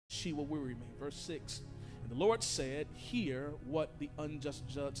she will weary me. Verse 6, and the Lord said, hear what the unjust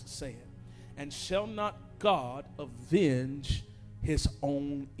judge said, and shall not God avenge his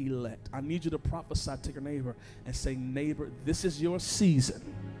own elect? I need you to prophesy to your neighbor and say, neighbor, this is your season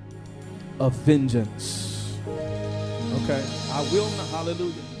of vengeance. Okay, I will not,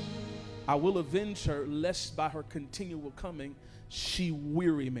 hallelujah, I will avenge her, lest by her continual coming she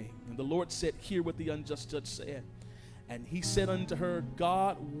weary me. And the Lord said, hear what the unjust judge said. And he said unto her,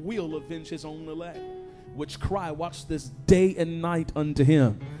 God will avenge his own elect, which cry, watch this, day and night unto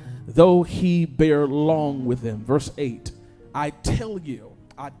him, though he bear long with them. Verse 8, I tell you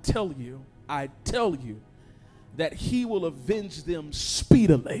that he will avenge them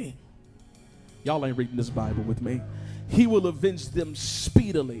speedily. Y'all ain't reading this Bible with me. He will avenge them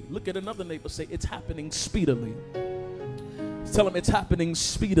speedily. Look at another neighbor, say, it's happening speedily. Tell him it's happening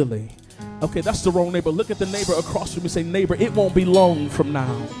speedily. Okay, that's the wrong neighbor. Look at the neighbor across from you, say, neighbor, it won't be long from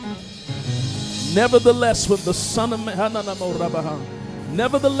now. Nevertheless, when the Son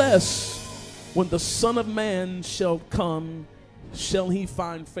of Man shall come, shall he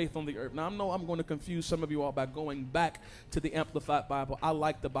find faith on the earth? Now, I know I'm going to confuse some of you all by going back to the Amplified Bible. I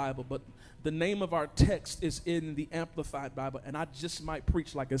like the Bible, but the name of our text is in the Amplified Bible, and I just might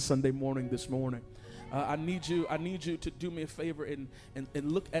preach like it's Sunday morning this morning. I need you to do me a favor and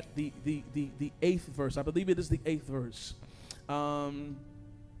look at the 8th verse. I believe it is the 8th verse. No,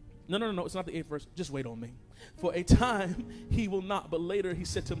 it's not the 8th verse. Just wait on me. For a time he will not, but later he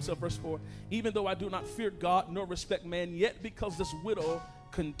said to himself, verse 4, even though I do not fear God nor respect man, yet because this widow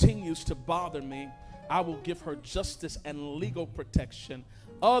continues to bother me, I will give her justice and legal protection.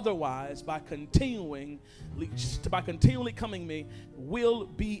 Otherwise, by continually coming me, will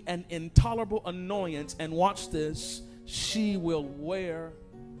be an intolerable annoyance. And watch this, she will wear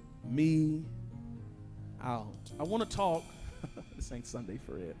me out. I want to talk. This ain't Sunday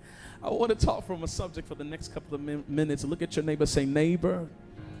for it. I want to talk from a subject for the next couple of minutes. Look at your neighbor. Say, neighbor,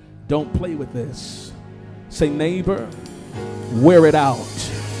 don't play with this. Say, neighbor, wear it out.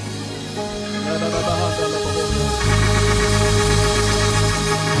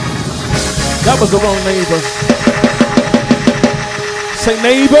 That was the wrong neighbor. Say,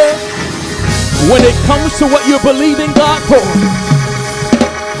 neighbor, when it comes to what you're believing God for,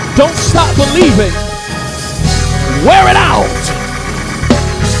 don't stop believing. Wear it out.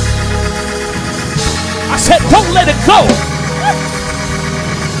 I said, don't let it go.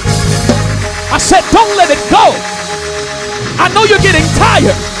 I said, don't let it go. I know you're getting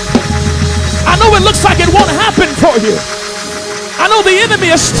tired. I know it looks like it won't happen for you. I know the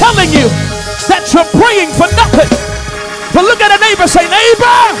enemy is telling you that you're praying for nothing. But look at a neighbor, say,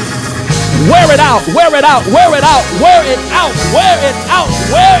 neighbor, wear it out, wear it out, wear it out, wear it out, wear it out,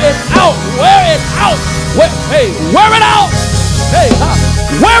 wear it out, wear it out. Hey, wear it out. Hey,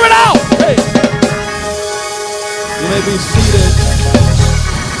 wear it out. Hey. You may be seated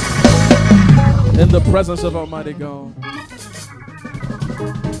in the presence of Almighty God.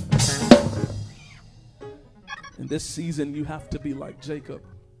 In this season, you have to be like Jacob.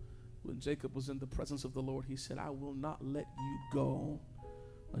 When Jacob was in the presence of the Lord, he said, I will not let you go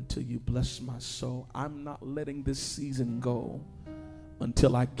until you bless my soul. I'm not letting this season go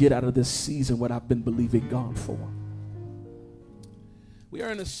until I get out of this season what I've been believing God for. We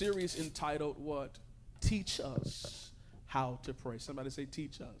are in a series entitled, what? Teach Us How to Pray. Somebody say,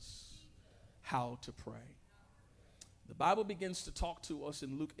 teach us how to pray. The Bible begins to talk to us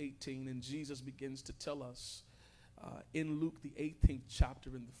in Luke 18, and Jesus begins to tell us in Luke, the 18th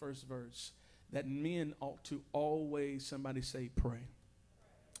chapter, in the first verse, that men ought to always, somebody say, pray.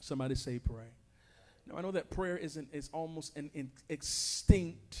 Somebody say, pray. Now, I know that prayer is almost an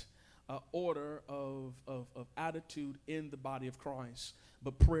extinct order of attitude in the body of Christ,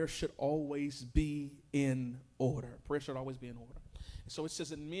 but prayer should always be in order. Prayer should always be in order. So it says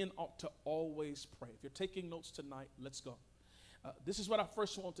that men ought to always pray. If you're taking notes tonight, let's go. This is what I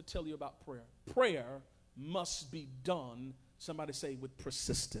first want to tell you about prayer. Prayer must be done, somebody say, with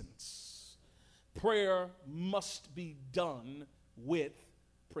persistence. Prayer must be done with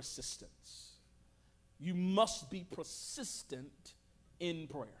persistence. You must be persistent in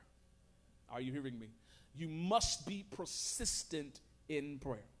prayer. Are you hearing me? You must be persistent in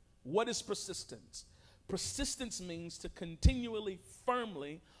prayer. What is persistence? Persistence means to continually,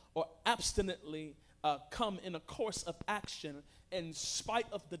 firmly, or abstinently come in a course of action in spite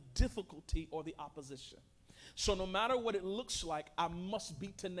of the difficulty or the opposition. So no matter what it looks like, I must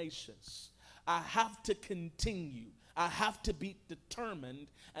be tenacious. I have to continue. I have to be determined,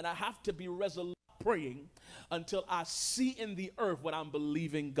 and I have to be resolute praying until I see in the earth what I'm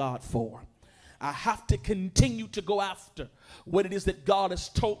believing God for. I have to continue to go after what it is that God has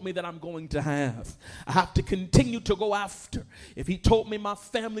told me that I'm going to have. I have to continue to go after. If he told me my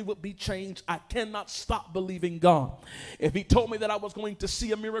family would be changed, I cannot stop believing God. If he told me that I was going to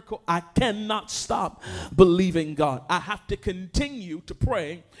see a miracle, I cannot stop believing God. I have to continue to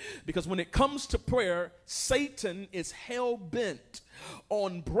pray, because when it comes to prayer, Satan is hell-bent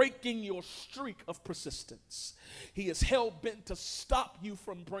on breaking your streak of persistence. He is hell-bent to stop you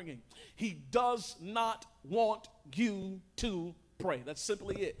from praying. He does not want you to pray. That's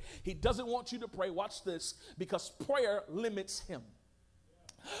simply it. He doesn't want you to pray. Watch this. Because prayer limits him.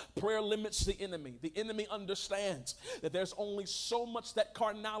 Prayer limits the enemy. The enemy understands that there's only so much that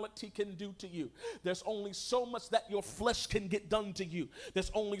carnality can do to you. There's only so much that your flesh can get done to you.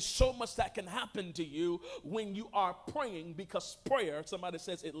 There's only so much that can happen to you when you are praying, because prayer, somebody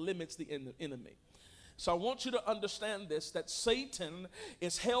says, it limits the enemy. So I want you to understand this, that Satan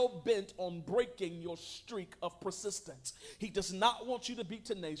is hell-bent on breaking your streak of persistence. He does not want you to be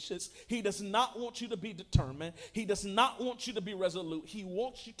tenacious. He does not want you to be determined. He does not want you to be resolute. He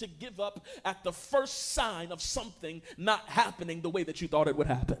wants you to give up at the first sign of something not happening the way that you thought it would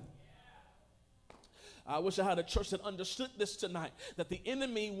happen. I wish I had a church that understood this tonight, that the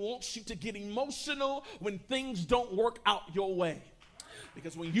enemy wants you to get emotional when things don't work out your way.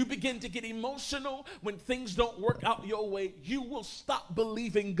 Because when you begin to get emotional, when things don't work out your way, you will stop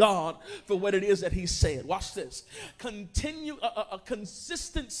believing God for what it is that he said. Watch this.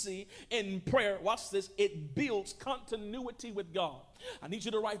 Consistency in prayer, watch this, it builds continuity with God. I need you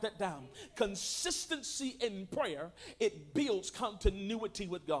to write that down. Consistency in prayer, it builds continuity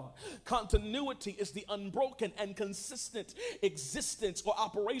with God. Continuity is the unbroken and consistent existence or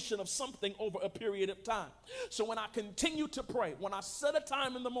operation of something over a period of time. So when I continue to pray, when I set a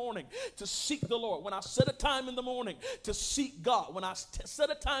time in the morning to seek the Lord, when I set a time in the morning to seek God, when I set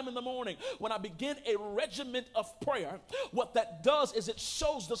a time in the morning, when I begin a regiment of prayer, what that does is it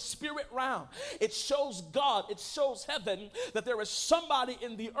shows the spirit realm. It shows God, it shows heaven that there is somebody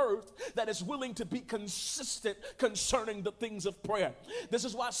in the earth that is willing to be consistent concerning the things of prayer. This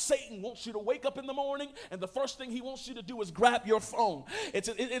is why Satan wants you to wake up in the morning and the first thing he wants you to do is grab your phone.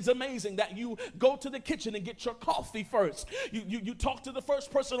 It's amazing that you go to the kitchen and get your coffee first. You talk to the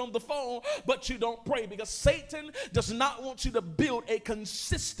first person on the phone, but you don't pray, because Satan does not want you to build a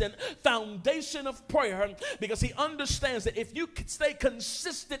consistent foundation of prayer, because he understands that if you stay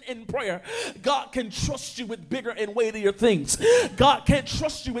consistent in prayer, God can trust you with bigger and weightier things. God can't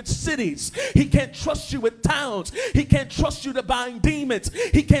trust you with cities. He can't trust you with towns. He can't trust you to bind demons.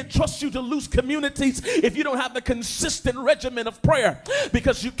 He can't trust you to lose communities if you don't have a consistent regimen of prayer,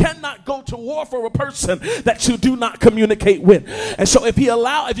 because you cannot go to war for a person that you do not communicate with. And so if you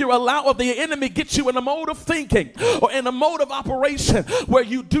allow the enemy gets you in a mode of thinking or in a mode of operation where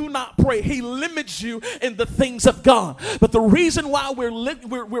you do not pray, he limits you in the things of God. But the reason why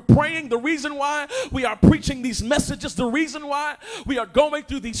we're praying, the reason why we are preaching these messages, the reason why we are going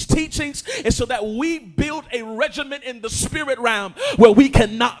through these teachings is so that we build a regiment in the spirit realm where we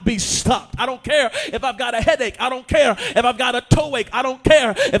cannot be stopped. I don't care if I've got a headache. I don't care if I've got a toe ache. I don't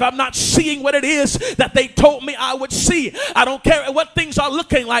care if I'm not seeing what it is that they told me I would see. I don't care what things are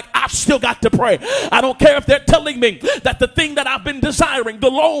looking like. I've still got to pray. I don't care if they're telling me that the thing that I've been desiring, the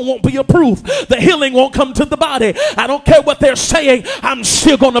loan won't be approved, the healing won't come to the body. I don't care what they're saying. I'm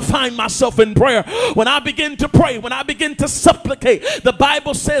still going to find myself in prayer. When I begin to pray, when I begin to supplicate, the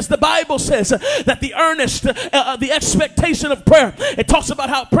Bible says that the earnest, the expectation of prayer, it talks about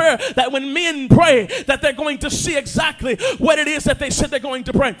how prayer, that when men pray, that they're going to see exactly what it is that they said they're going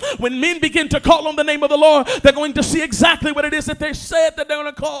to pray. When men begin to call on the name of the Lord, they're going to see exactly what it is that they said that they're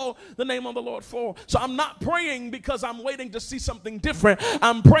going to call the name of the Lord for. So I'm not praying because I'm waiting to see something different.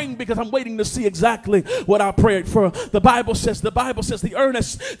 I'm praying because I'm waiting to see exactly what I prayed for. The Bible says the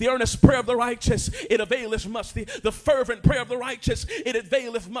earnest prayer of the righteous, it availeth much. The fervent prayer of the righteous, it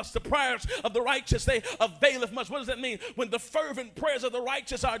availeth much. The prayers of the righteous, they availeth much. What does that mean? When the fervent prayers of the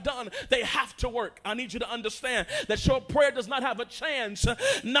righteous are done, they have to work. I need you to understand that your prayer does not have a chance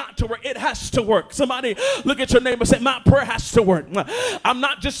not to work. It has to work. Somebody look at your neighbor and say, my prayer has to work. I'm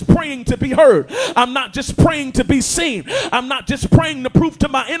not just praying to be heard. I'm not just praying to be seen. I'm not just praying to prove to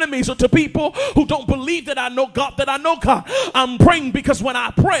my enemies or to people who don't believe that I know God, that I know God. I'm praying because when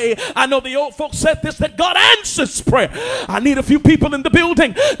I pray, I know the old folks said this, that God answers prayer. I need need a few people in the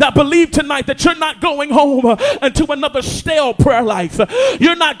building that believe tonight that you're not going home into another stale prayer life.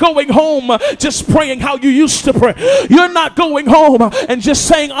 You're not going home just praying how you used to pray. You're not going home and just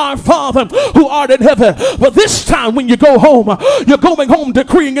saying, Our Father who art in heaven. But this time when you go home, you're going home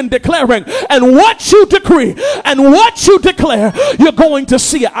decreeing and declaring. And what you decree and what you declare, you're going to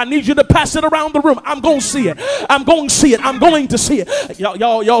see it. I need you to pass it around the room. I'm going to see it. I'm going to see it. I'm going to see it.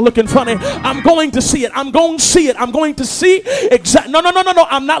 Y'all looking funny. I'm going to see it. I'm going to see it. I'm going to see exactly. No.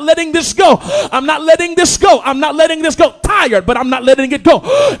 I'm not letting this go. I'm not letting this go. I'm not letting this go. Tired, but I'm not letting it go.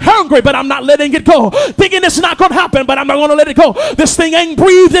 Hungry, but I'm not letting it go. Thinking it's not going to happen, but I'm not going to let it go. This thing ain't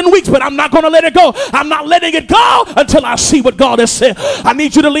breathed in weeks, but I'm not going to let it go. I'm not letting it go until I see what God has said. I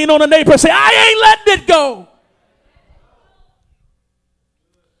need you to lean on a neighbor and say, I ain't letting it go.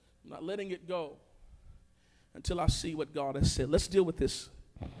 I'm not letting it go until I see what God has said. Let's deal with this.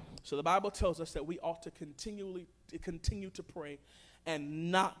 So the Bible tells us that we ought to continue to pray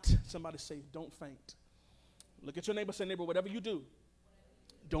and not, somebody say, don't faint. Look at your neighbor, say, neighbor, whatever you do,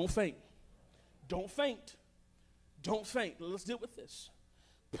 don't faint. Don't faint. Don't faint. Let's deal with this.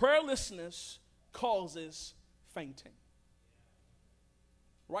 Prayerlessness causes fainting.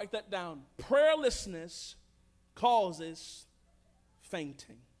 Write that down. Prayerlessness causes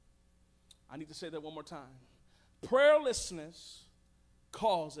fainting. I need to say that one more time. Prayerlessness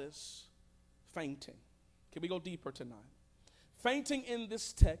causes fainting. Can we go deeper tonight? Fainting in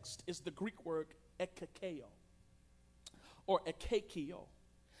this text is the Greek word ekakeo or ekakio,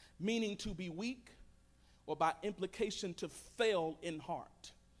 meaning to be weak or by implication to fail in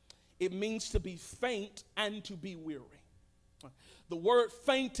heart. It means to be faint and to be weary. The word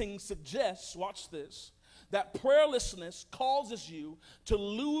fainting suggests, watch this, that prayerlessness causes you to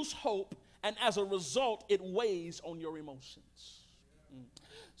lose hope, and as a result, it weighs on your emotions.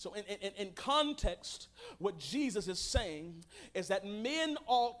 So in context, what Jesus is saying is that men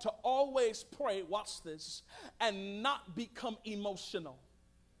ought to always pray, watch this, and not become emotional.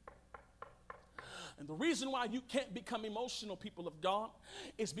 And the reason why you can't become emotional, people of God,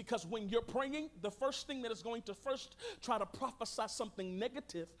 is because when you're praying, the first thing that is going to first try to prophesy something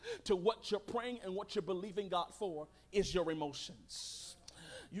negative to what you're praying and what you're believing God for is your emotions.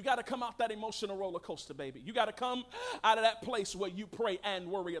 You got to come out that emotional roller coaster, baby. You got to come out of that place where you pray and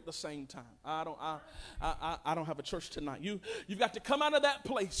worry at the same time. I don't have a church tonight. You've got to come out of that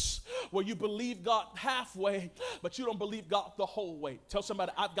place where you believe God halfway, but you don't believe God the whole way. Tell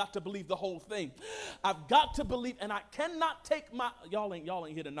somebody, I've got to believe the whole thing. I've got to believe, and I cannot take my, y'all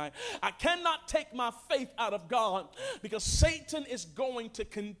ain't here tonight. I cannot take my faith out of God because Satan is going to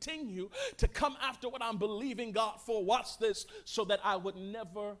continue to come after what I'm believing God for. Watch this, so that I would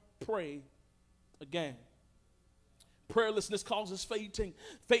never pray again. Prayerlessness causes fainting.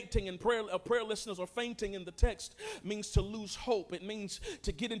 Fainting and prayerlessness or fainting in the text means to lose hope. It means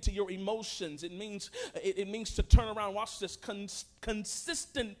to get into your emotions. It means to turn around. Watch this.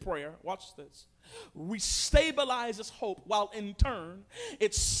 Consistent prayer. Watch this. Restabilizes hope, while in turn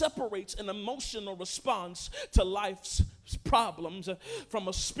it separates an emotional response to life's problems from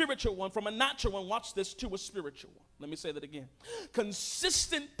a spiritual one, from a natural one, watch this, to a spiritual one. Let me say that again.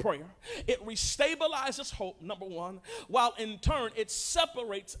 Consistent prayer, it restabilizes hope, number one, while in turn it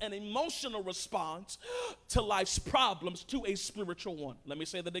separates an emotional response to life's problems to a spiritual one. Let me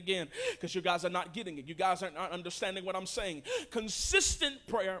say that again, because you guys are not getting it. You guys aren't understanding what I'm saying. Consistent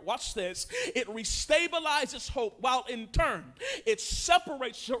prayer, watch this, it restabilizes hope, while in turn it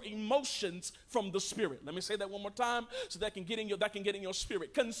separates your emotions from the spirit. Let me say that one more time so that can get in your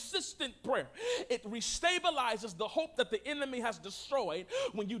spirit. Consistent prayer, it restabilizes the hope that the enemy has destroyed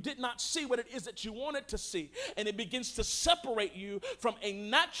when you did not see what it is that you wanted to see, and it begins to separate you from a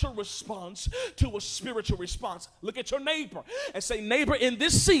natural response to a spiritual response. Look at your neighbor and say, neighbor, in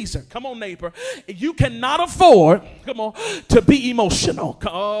this season, come on, neighbor, you cannot afford, come on, to be emotional.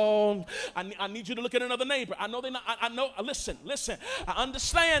 Oh, I need you to look at another neighbor. I know they're not, I know, listen, I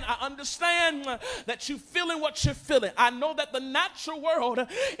understand that you're feeling what you're feeling. I know that the natural world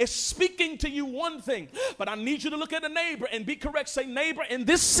is speaking to you one thing, but I need you to look at a neighbor and be correct. Say, neighbor, in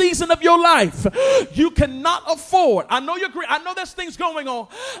this season of your life, you cannot afford. I know you're agree. I know there's things going on.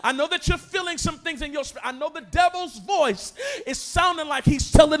 I know that you're feeling some things in your spirit. I know the devil's voice is sounding like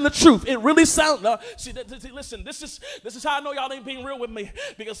he's telling the truth. It really sounds. Listen, this is how I know y'all ain't being real with me,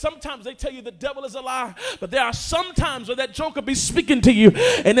 because sometimes they tell you the devil is a liar, but there are some times where that joker be speaking to you,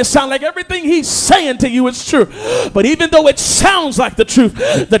 and it sounds like everything he's saying to you is true. But even though it sounds like the truth,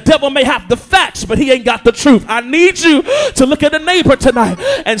 the devil may have the facts, but he ain't got the truth. I need you to look at a neighbor tonight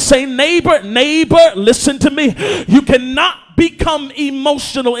and say, neighbor, listen to me. You cannot become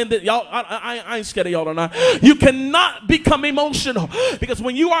emotional in the, y'all, I ain't scared of y'all tonight. You cannot become emotional, because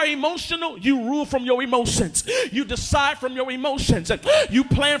when you are emotional, you rule from your emotions. You decide from your emotions. You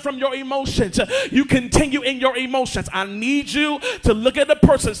plan from your emotions. You continue in your emotions. I need you to look at the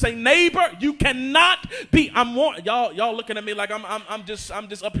person, say, neighbor, you cannot be, y'all looking at me like I'm just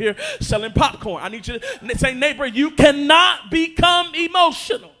up here selling popcorn. I need you to say, neighbor, you cannot become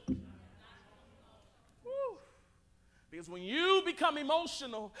emotional. Because when you become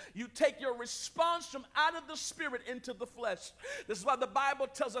emotional, you take your response from out of the spirit into the flesh. This is why the Bible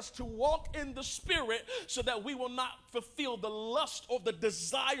tells us to walk in the spirit so that we will not fulfill the lust or the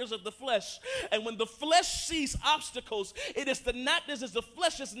desires of the flesh. And when the flesh sees obstacles, it is the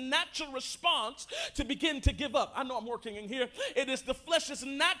flesh's natural response to begin to give up. I know I'm working in here. It is the flesh's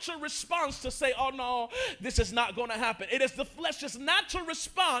natural response to say, oh no, this is not going to happen. It is the flesh's natural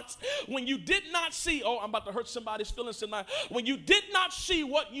response when you did not see, oh, I'm about to hurt somebody's feelings tonight. When you did not see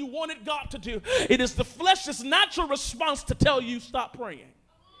what you wanted God to do, it is the flesh's natural response to tell you stop praying.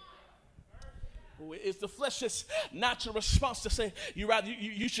 It's the flesh's natural response to say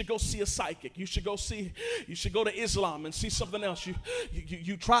you should go see a psychic. You should go to Islam and see something else.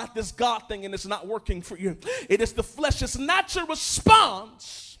 You tried this God thing and it's not working for you. It is the flesh's natural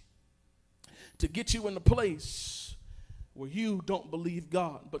response to get you in a place where you don't believe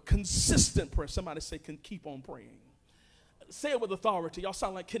God. But consistent prayer. Somebody say, can keep on praying. Say it with authority. Y'all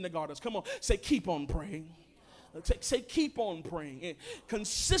sound like kindergartners. Come on. Say, keep on praying. Say, keep on praying. And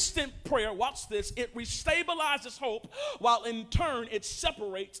consistent prayer, watch this, it restabilizes hope, while in turn it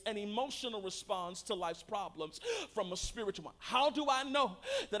separates an emotional response to life's problems from a spiritual one. How do I know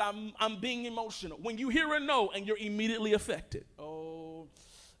that I'm being emotional? When you hear a no and you're immediately affected.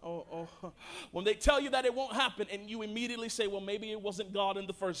 When they tell you that it won't happen and you immediately say, well, maybe it wasn't God in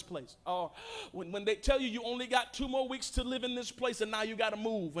the first place. When they tell you only got 2 more weeks to live in this place and now you got to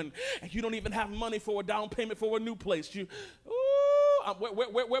move and you don't even have money for a down payment for a new place.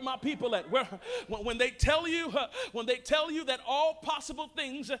 Where my people at? When they tell you that all possible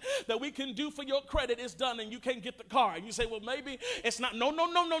things that we can do for your credit is done and you can't get the car, and you say, well, maybe it's not. No.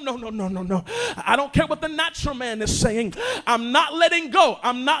 I don't care what the natural man is saying. I'm not letting go.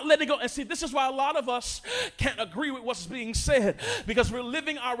 And see, this is why a lot of us can't agree with what's being said, because we're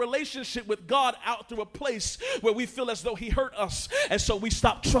living our relationship with God out through a place where we feel as though he hurt us, and so we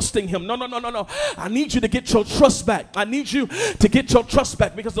stop trusting him. No. I need you to get your trust back.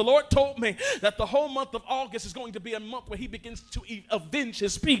 Because the Lord told me that the whole month of August is going to be a month where he begins to avenge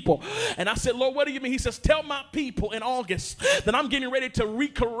his people. And I said, Lord, what do you mean? He says, tell my people in August that I'm getting ready to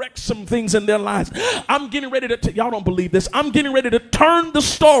recorrect some things in their lives. I'm getting ready to, y'all don't believe this, I'm getting ready to turn the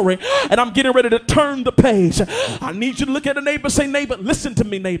story, and I'm getting ready to turn the page. I need you to look at a neighbor, say, neighbor, listen to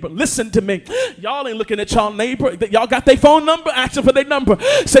me, neighbor, listen to me. Y'all ain't looking at y'all neighbor. Y'all got their phone number, asking for their number.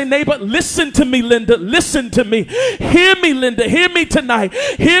 Say, neighbor, listen to me, Linda, listen to me. Hear me, Linda, hear me tonight.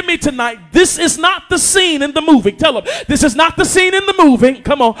 Hear me tonight. This is not the scene in the movie. Tell them, this is not the scene in the movie.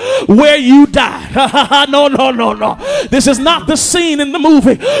 Come on, where you die. No. This is not the scene in the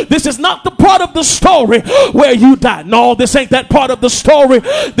movie. This is not the part of the story where you die. No, this ain't that part of the story.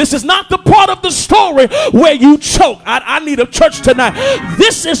 This is not the part of the story where you choke. I need a church tonight.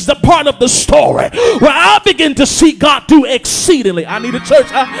 This is the part of the story where I begin to see God do exceedingly. I need a church.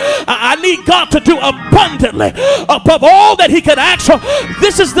 I need God to do abundantly above all that he could ask for.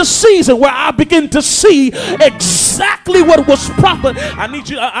 This is the season where I begin to see exactly what was proper. I need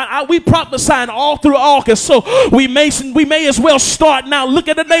you. We prophesying all through August, so we may as well start now. Look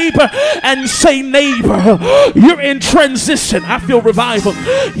at a neighbor and say, neighbor, you're in transition. I feel revival.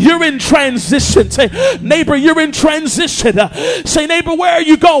 You're in transition. Say, neighbor, you're in transition. Say, neighbor, where are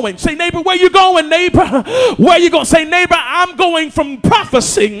you going? Say, neighbor, where you going, neighbor? Where you going? Say, neighbor, I'm going from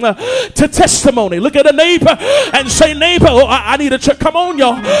prophesying to testimony. Look at a neighbor and say, neighbor, I need a church. Come on,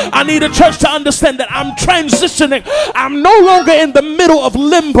 y'all. I need a church to understand that I'm transitioning. I'm no longer in the middle of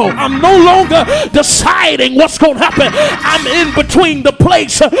limbo. I'm no longer deciding what's going to happen. I'm in between the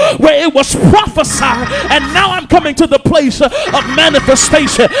place where it was prophesied, and now I'm coming to the place of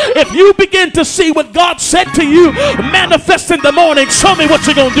manifestation. If you begin to see what God said to you manifest in the morning, show me what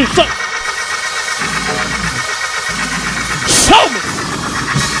you're going to do. Show me.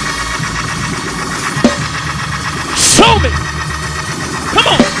 Show me. Come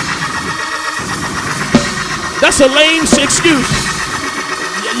on. That's a lame excuse.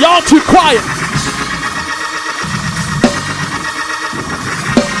 Y'all too quiet.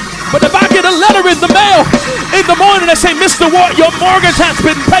 But if I get a letter in the mail in the morning that say, Mr. Ward, your mortgage has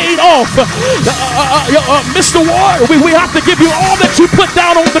been paid off. Mr. Ward, we have to give you all that you put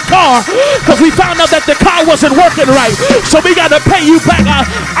down on the car because we found out that the car wasn't working right. So we got to pay you back.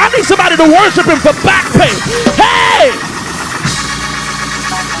 I need somebody to worship him for back pay. Hey!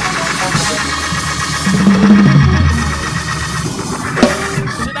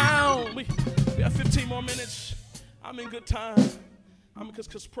 Sit down. We have 15 more minutes. I'm in good time.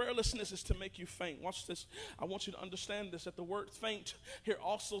 Because prayerlessness is to make you faint. Watch this. I want you to understand this, that the word faint here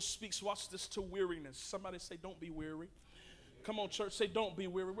also speaks, watch this, to weariness. Somebody say, don't be weary. Come on, church, say, don't be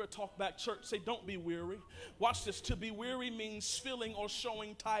weary. We'll talk back, church, say, don't be weary. Watch this. To be weary means feeling or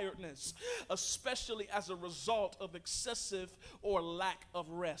showing tiredness, especially as a result of excessive or lack of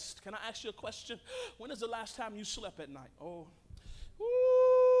rest. Can I ask you a question? When is the last time you slept at night? Oh, woo.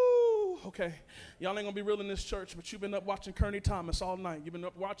 Okay, y'all ain't gonna be real in this church, but you've been up watching Kearney Thomas all night. You've been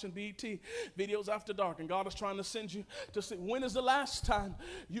up watching BET videos after dark, and God is trying to send you to see. When is the last time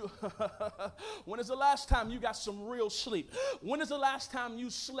you when is the last time you got some real sleep? When is the last time you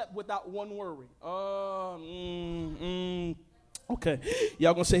slept without one worry? Okay,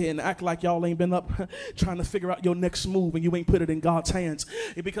 y'all gonna sit here and act like y'all ain't been up trying to figure out your next move and you ain't put it in God's hands.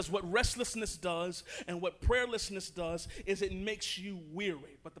 Because what restlessness does and what prayerlessness does is it makes you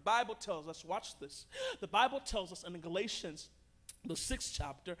weary. But the Bible tells us, watch this, the Bible tells us in Galatians, the 6th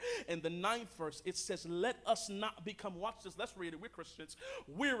chapter and the 9th verse, it says, let us not become, watch this, let's read it, we're Christians,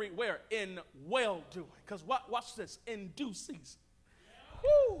 weary where? In well-doing. Because watch this, in due season.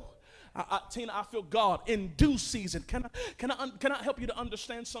 Woo! Tina, I feel God in due season. Can I help you to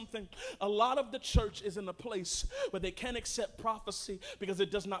understand something? A lot of the church is in a place where they can't accept prophecy because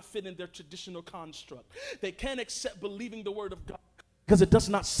it does not fit in their traditional construct. They can't accept believing the word of God because it does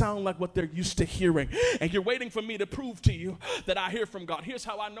not sound like what they're used to hearing. And you're waiting for me to prove to you that I hear from God. Here's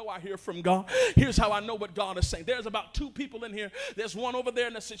how I know I hear from God. Here's how I know what God is saying. There's about 2 people in here. There's one over there,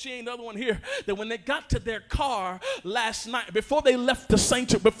 and she ain't the other one here. That when they got to their car last night, before they left the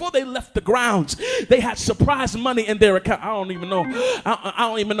sanctuary, before they left the grounds, they had surprise money in their account. I don't even know. I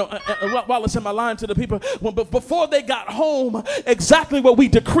don't even know. Wallace, am I lying to the people? But before they got home, exactly what we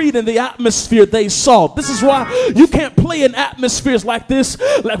decreed in the atmosphere they saw. This is why you can't play in atmospheres like this,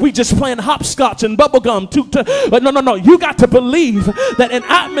 like we just playing hopscotch and bubblegum. But no. You got to believe that in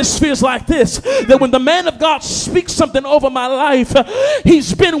atmospheres like this, that when the man of God speaks something over my life,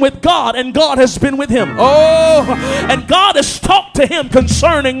 he's been with God and God has been with him. Oh, and God has talked to him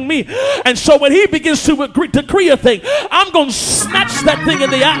concerning me. And so when he begins to decree a thing, I'm going to snatch that thing in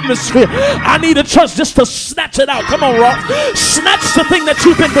the atmosphere. I need a church just to snatch it out. Come on, Ross. Snatch the thing that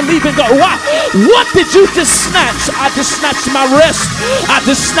you've been believing God. Why? What did you just snatch? I just snatched my rest. I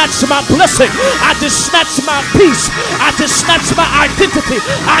just snatched my blessing. I just snatched my peace. I just snatched my identity.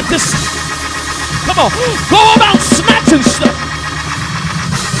 I just, come on, go about snatching stuff.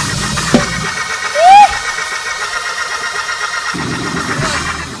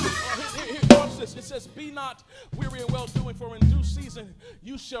 Watch this. It says, be not weary and well doing, for in due season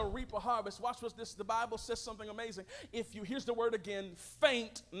you shall reap a harvest. Watch what this, the Bible says something amazing. If you, here's the word again,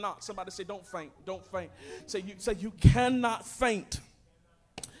 faint not. Somebody say, don't faint, don't faint. Say you cannot faint.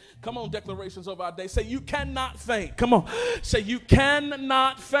 Come on, declarations of our day. Say you cannot faint. Come on. Say you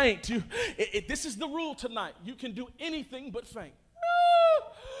cannot faint. This is the rule tonight. You can do anything but faint.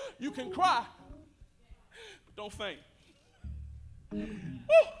 You can cry, but don't faint.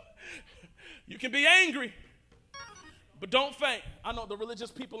 You can be angry, but don't faint. I know the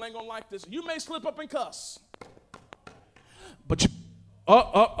religious people ain't going to like this. You may slip up and cuss, but you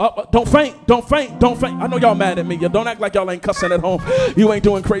don't faint, don't faint, don't faint. I know y'all mad at me. Don't act like y'all ain't cussing at home. You ain't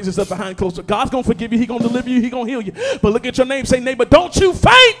doing crazy stuff behind closed doors. God's going to forgive you. He's going to deliver you. He's going to heal you. But look at your name. Say, neighbor, don't you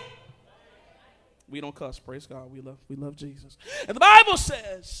faint. We don't cuss. Praise God. We love Jesus. And the Bible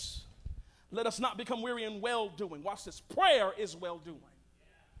says, let us not become weary in well-doing. Watch this. Prayer is well-doing.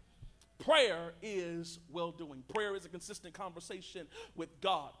 Prayer is well-doing. Prayer is a consistent conversation with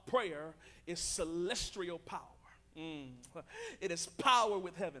God. Prayer is celestial power. It is power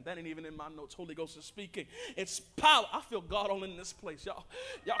with heaven. That ain't even in my notes. Holy Ghost is speaking. It's power. I feel God all in this place. Y'all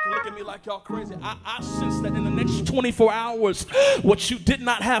can look at me like y'all crazy. I sense that in the next 24 hours, what you did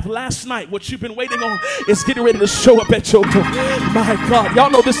not have last night, what you've been waiting on, is getting ready to show up at your door. My God. Y'all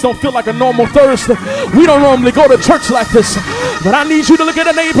know this don't feel like a normal Thursday. We don't normally go to church like this. But I need you to look at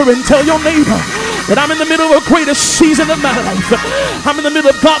a neighbor and tell your neighbor, that I'm in the middle of a greatest season of my life. I'm in the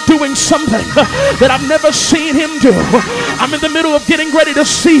middle of God doing something that I've never seen him do. I'm in the middle of getting ready to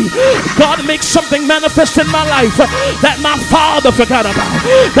see God make something manifest in my life that my father forgot about,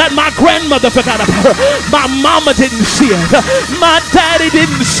 that my grandmother forgot about, my mama didn't see it, my daddy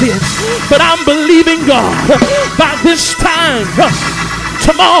didn't see it, but I'm believing God by this time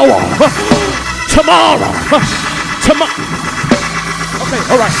tomorrow. Okay,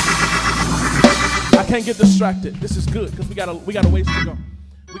 all right. I can't get distracted. This is good because we got a ways to go.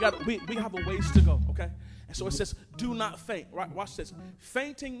 We have a ways to go. Okay, and so it says, "Do not faint." Right? Watch this.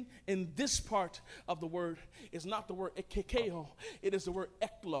 Fainting in this part of the word is not the word ekekeo. It is the word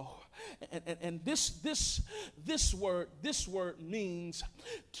eklo, and this word means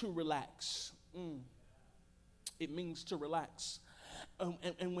to relax. It means to relax.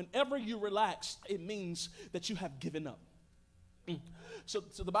 And whenever you relax, it means that you have given up. So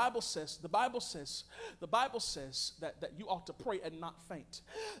the Bible says that you ought to pray and not faint.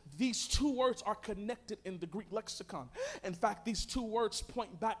 These two words are connected in the Greek lexicon. In fact, these two words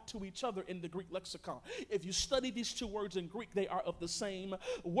point back to each other in the Greek lexicon. If you study these two words in Greek, they are of the same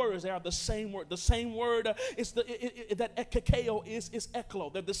words. They are the same word. The same word is that ekekeo is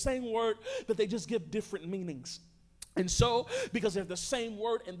eklo. They're the same word, but they just give different meanings. And so, because they're the same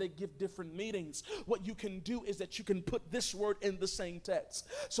word and they give different meanings, what you can do is that you can put this word in the same text.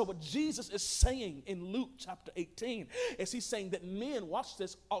 So what Jesus is saying in Luke chapter 18 is he's saying that men, watch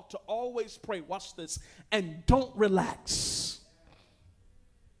this, ought to always pray, watch this, and don't relax.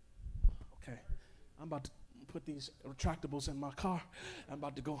 Okay, I'm about to put these retractables in my car. I'm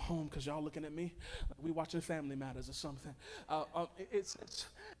about to go home because y'all looking at me like we watching Family Matters or something.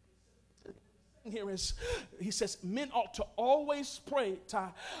 Here is, he says, men ought to always pray,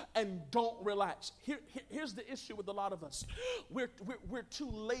 Ty, and don't relax. Here's the issue with a lot of us. We're too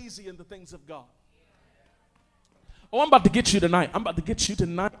lazy in the things of God. Oh, I'm about to get you tonight.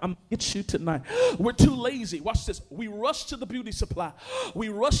 We're too lazy. Watch this. We rush to the beauty supply. We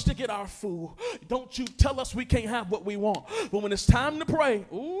rush to get our food. Don't you tell us we can't have what we want. But when it's time to pray,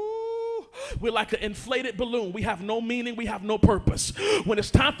 ooh, we're like an inflated balloon. We have no meaning. We have no purpose. When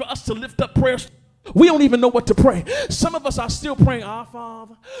it's time for us to lift up prayers, we don't even know what to pray. Some of us are still praying, "Our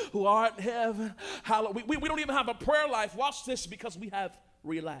Father who art in heaven, hallowed." We don't even have a prayer life. Watch this, because we have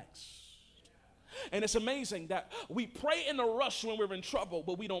relaxed. And it's amazing that we pray in a rush when we're in trouble,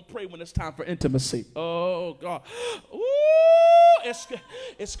 but we don't pray when it's time for intimacy. Oh, God. Ooh,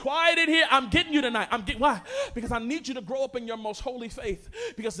 it's quiet in here. I'm getting you tonight. Why? Because I need you to grow up in your most holy faith.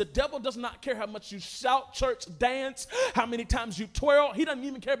 Because the devil does not care how much you shout, church, dance, how many times you twirl. He doesn't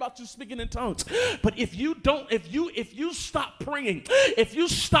even care about you speaking in tongues. But if you stop praying, if you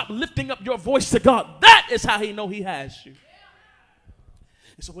stop lifting up your voice to God, that is how he know he has you.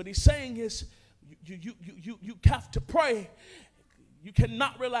 And so what he's saying is, you have to pray. You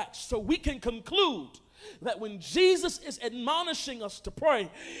cannot relax. So we can conclude that when Jesus is admonishing us to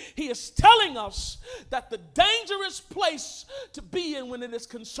pray, he is telling us that the dangerous place to be in when it is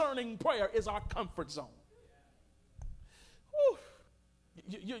concerning prayer is our comfort zone. Whew.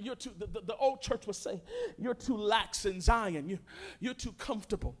 You're too, the old church would say, you're too lax in Zion. You're too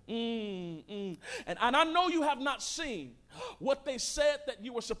comfortable. And I know you have not seen what they said that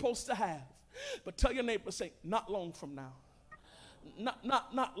you were supposed to have. But tell your neighbor, say, not long from now. Not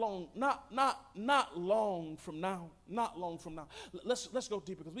long from now. Not long from now. Let's go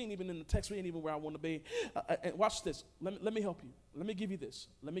deeper, because we ain't even in the text. We ain't even where I want to be. And watch this. Let me help you. Let me give you this.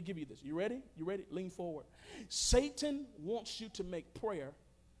 You ready? Lean forward. Satan wants you to make prayer.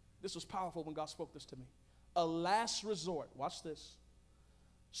 This was powerful when God spoke this to me. A last resort. Watch this.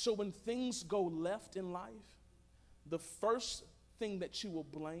 So when things go left in life, the first thing that you will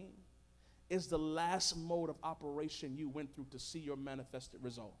blame is the last mode of operation you went through to see your manifested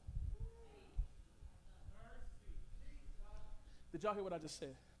result. Did y'all hear what I just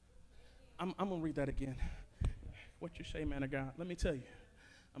said? I'm going to read that again. What you say, man of God? Let me tell you.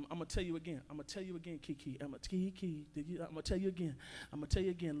 I'm going to tell you again. Kiki. I'm going to tell you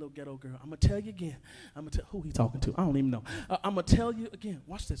again, little ghetto girl. I'm going to tell you again. Who he talking to? I don't even know. I'm going to tell you again.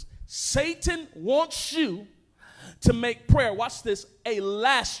 Watch this. Satan wants you to make prayer, watch this, a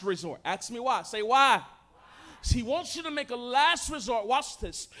last resort. Ask me why. Say why. He wants you to make a last resort. Watch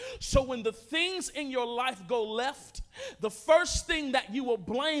this. So when the things in your life go left, the first thing that you will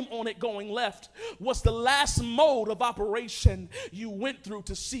blame on it going left was the last mode of operation you went through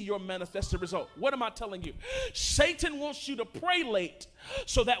to see your manifested result. What am I telling you? Satan wants you to pray late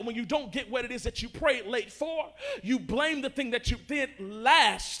so that when you don't get what it is that you prayed late for, you blame the thing that you did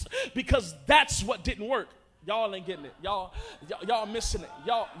last because that's what didn't work. Y'all ain't getting it. Y'all missing it.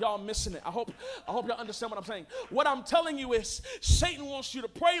 Y'all missing it. I hope y'all understand what I'm saying. What I'm telling you is Satan wants you to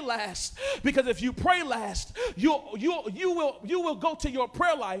pray last, because if you pray last, you will go to your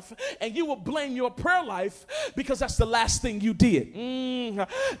prayer life and you will blame your prayer life because that's the last thing you did.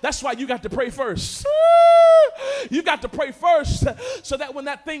 That's why you got to pray first. You got to pray first so that when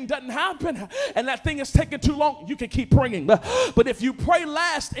that thing doesn't happen and that thing is taking too long, you can keep praying. But if you pray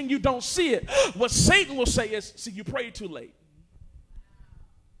last and you don't see it, what Satan will say is, see, you prayed too late.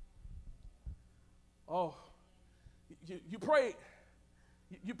 Oh, you prayed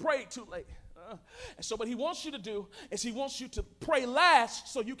too late. And so what he wants you to do is he wants you to pray last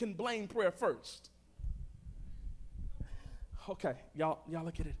so you can blame prayer first. Okay, y'all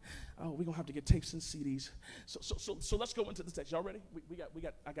look at it. Oh, we're going to have to get tapes and CDs. So let's go into the text. Y'all ready?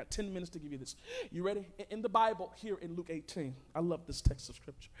 I got 10 minutes to give you this. You ready? In the Bible here in Luke 18, I love this text of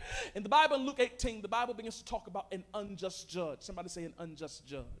scripture. In the Bible in Luke 18, the Bible begins to talk about an unjust judge. Somebody say an unjust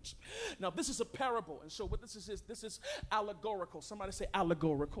judge. Now, this is a parable, and so what this is allegorical. Somebody say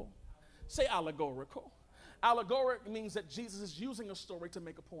allegorical. Say allegorical. Allegoric means that Jesus is using a story to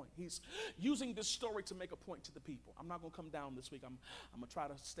make a point. He's using this story to make a point to the people. I'm not going to come down this week. I'm going to try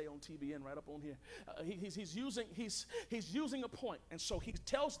to stay on TBN right up on here. He's using a point. And so he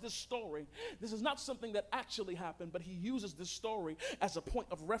tells this story. This is not something that actually happened, but he uses this story as a point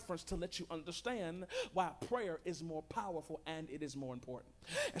of reference to let you understand why prayer is more powerful and it is more important.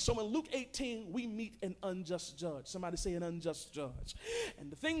 And so in Luke 18, we meet an unjust judge. Somebody say an unjust judge.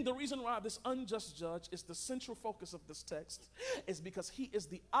 And the reason why this unjust judge is the central focus of this text is because he is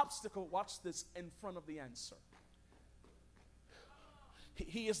the obstacle, watch this, in front of the answer.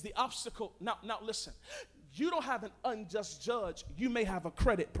 He is the obstacle. Now listen, you don't have an unjust judge. You may have a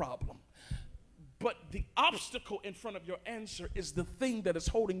credit problem. But the obstacle in front of your answer is the thing that is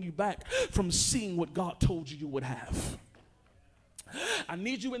holding you back from seeing what God told you would have. I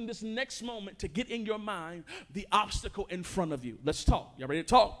need you in this next moment to get in your mind the obstacle in front of you. Let's talk. Y'all ready to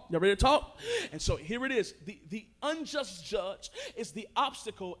talk? Y'all ready to talk? And so here it is. The unjust judge is the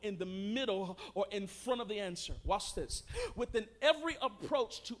obstacle in the middle or in front of the answer. Watch this. Within every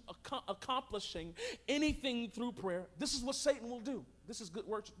approach to accomplishing anything through prayer, this is what Satan will do. This is good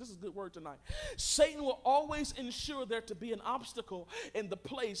word. This is good word tonight. Satan will always ensure there to be an obstacle in the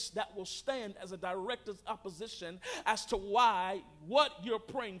place that will stand as a direct opposition as to why what you're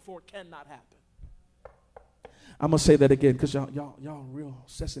praying for cannot happen. I'm gonna say that again because y'all real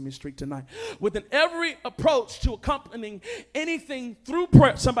Sesame Street tonight. Within every approach to accompanying anything through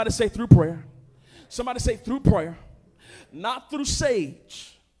prayer, somebody say through prayer. Somebody say through prayer, not through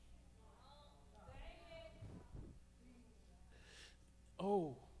sage.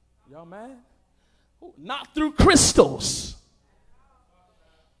 Oh, y'all mad? Ooh, not through crystals.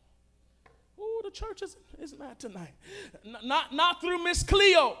 Oh, the church is mad tonight. Not through Miss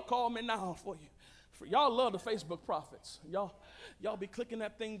Cleo. Call me now for you. Y'all love the Facebook prophets. Y'all be clicking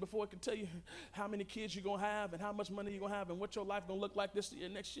that thing before it can tell you how many kids you're going to have and how much money you're going to have and what your life going to look like this year,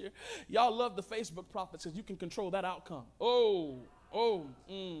 next year. Y'all love the Facebook prophets because you can control that outcome.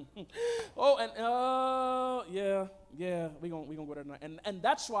 Yeah, we gonna go there tonight. And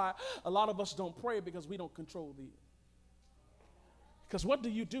that's why a lot of us don't pray, because we don't control because what do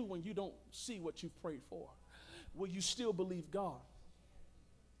you do when you don't see what you've prayed for? Will you still believe God?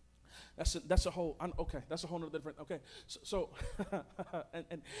 That's a whole nother different. Okay, so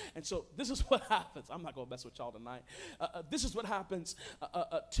and so this is what happens. I'm not gonna mess with y'all tonight. This is what happens.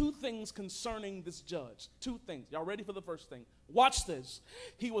 Two things concerning this judge. Two things. Y'all ready for the first thing? Watch this.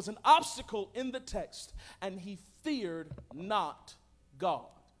 He was an obstacle in the text, and he feared not God.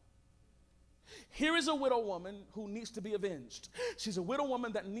 Here is a widow woman who needs to be avenged. She's a widow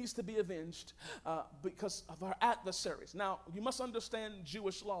woman that needs to be avenged because of her adversaries. Now, you must understand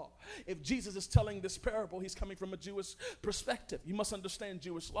Jewish law. If Jesus is telling this parable, he's coming from a Jewish perspective. You must understand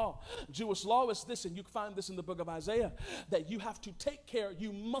Jewish law. Jewish law is this, and you find this in the book of Isaiah, that you have to take care,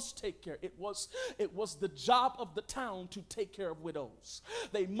 you must take care. It was the job of the town to take care of widows.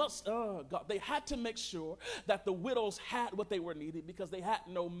 They had to make sure that the widows had what they were needed, because they had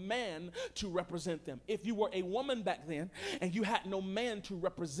no man to represent them. If you were a woman back then and you had no man to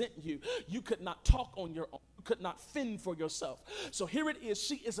represent you, you could not talk on your own. Could not fend for yourself. So here it is.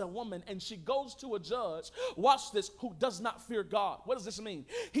 She is a woman and she goes to a judge, watch this, who does not fear God. What does this mean?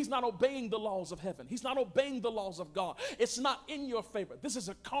 He's not obeying the laws of heaven. He's not obeying the laws of God. It's not in your favor. This is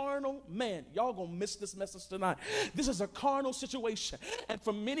a carnal man. Y'all gonna miss this message tonight. This is a carnal situation. And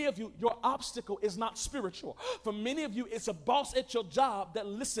for many of you, your obstacle is not spiritual. For many of you, it's a boss at your job that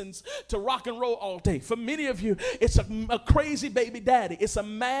listens to rock and roll all day. For many of you, it's a crazy baby daddy. It's a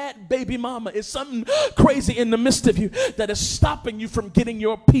mad baby mama. It's something crazy prophecy in the midst of you that is stopping you from getting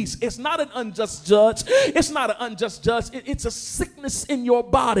your peace. It's not an unjust judge. It's not an unjust judge. It's a sickness in your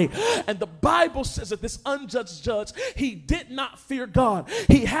body. And the Bible says that this unjust judge, he did not fear God.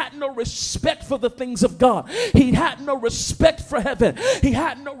 He had no respect for the things of God. He had no respect for heaven. He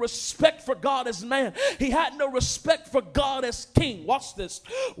had no respect for God as man. He had no respect for God as king. Watch this.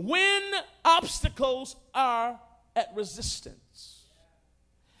 When obstacles are at resistance,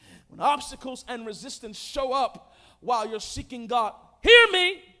 when obstacles and resistance show up while you're seeking God, hear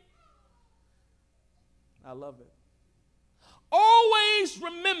me. I love it. Always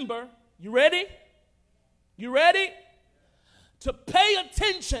remember, you ready? You ready? To pay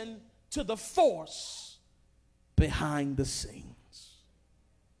attention to the force behind the scenes.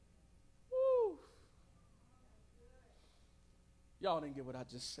 Woo. Y'all didn't get what I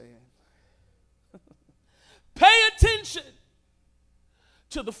just said. Pay attention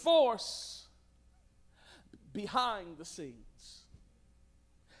to the force behind the scenes.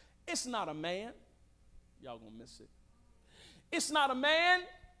 It's not a man. Y'all gonna miss it. It's not a man.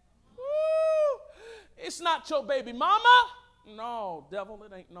 Woo. It's not your baby mama. No, devil,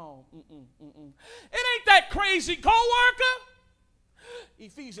 it ain't. No. It ain't that crazy co-worker.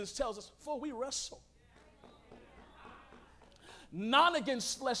 Ephesians tells us, for we wrestle not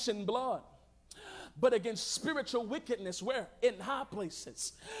against flesh and blood, but against spiritual wickedness, where? In high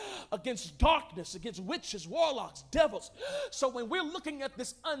places, against darkness, against witches, warlocks, devils. So when we're looking at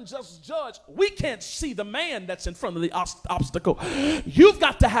this unjust judge, we can't see the man that's in front of the obstacle. You've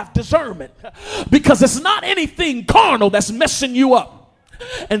got to have discernment, because it's not anything carnal that's messing you up.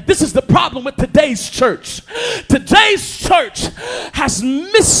 And this is the problem with today's church. Today's church has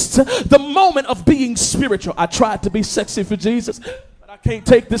missed the moment of being spiritual. I tried to be sexy for Jesus. I can't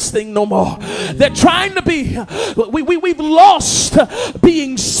take this thing no more. They're trying to be, we've lost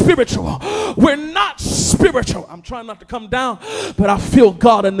being spiritual. We're not spiritual. I'm trying not to come down, but I feel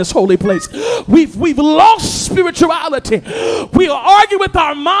God in this holy place. We've lost spirituality. We'll argue with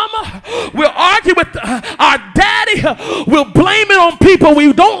our mama. We'll argue with our daddy. We'll blame it on people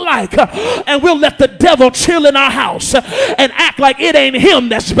we don't like. And we'll let the devil chill in our house and act like it ain't him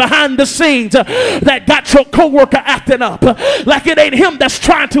that's behind the scenes that got your coworker acting up. Like it ain't him that's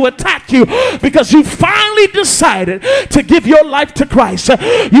trying to attack you, because you finally decided to give your life to Christ.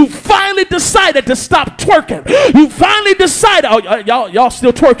 You finally decided to stop twerking. You finally decided, y'all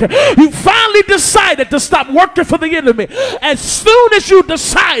still twerking. You finally decided to stop working for the enemy. As soon as you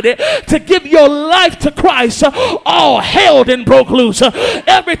decided to give your life to Christ, all hell then broke loose.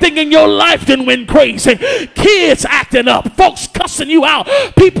 Everything in your life then went crazy. Kids acting up, folks cussing you out,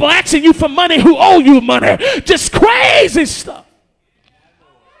 people asking you for money who owe you money, just crazy stuff.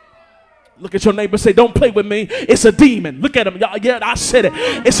 Look at your neighbor, say, don't play with me. It's a demon. Look at him. Yeah, I said it.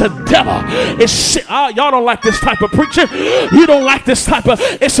 It's a devil. It's shit. Y'all don't like this type of preaching. You don't like this type of,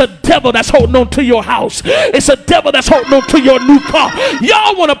 it's a devil that's holding on to your house. It's a devil that's holding on to your new car.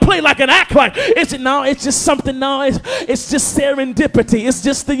 Y'all want to play like and act like, is it? No, it's just something. No, it's just serendipity. It's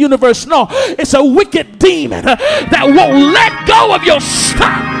just the universe. No, it's a wicked demon that won't let go of your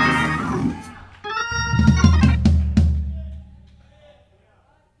stuff.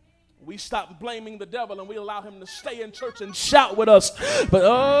 We stop blaming the devil and we allow him to stay in church and shout with us. But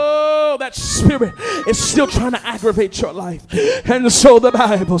oh, that spirit is still trying to aggravate your life. And so the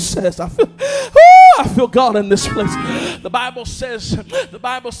Bible says, I feel God in this place. The Bible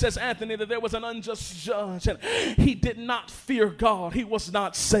says, Anthony, that there was an unjust judge and he did not fear God. He was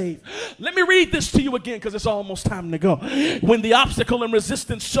not saved. Let me read this to you again, because it's almost time to go. When the obstacle and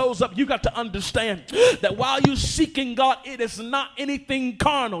resistance shows up, you got to understand that while you're seeking God, it is not anything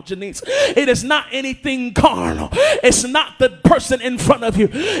carnal, Janice. It is not anything carnal. It's not the person in front of you.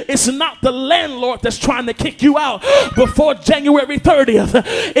 It's not the landlord that's trying to kick you out before January 30th.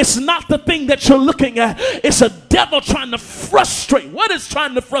 It's not the thing that you're looking at. It's a devil trying to frustrate. What is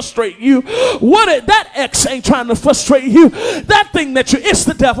trying to frustrate you? That ex ain't trying to frustrate you. That thing that it's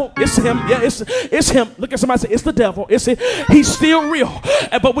the devil. It's him. Yeah, it's him. Look at somebody say, it's the devil. It's it. He's still real.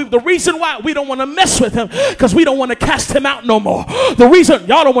 But the reason why we don't want to mess with him, because we don't want to cast him out no more. The reason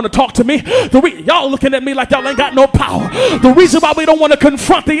y'all don't want to talk to me, y'all looking at me like y'all ain't got no power. The reason why we don't want to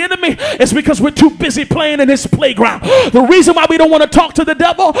confront the enemy is because we're too busy playing in his playground. The reason why we don't want to talk to the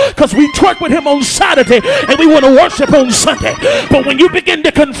devil, because we twerk with him on Saturday and we want going to worship on Sunday. But when you begin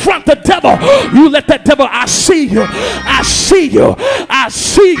to confront the devil, you let that devil, I see you, I see you, I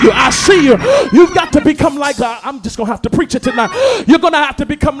see you, I see you. You've got to become like, I'm just going to have to preach it tonight. You're going to have to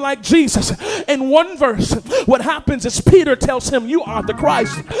become like Jesus. In one verse, what happens is Peter tells him, you are the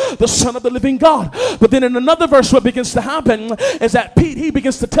Christ, the Son of the living God. But then in another verse, what begins to happen is that he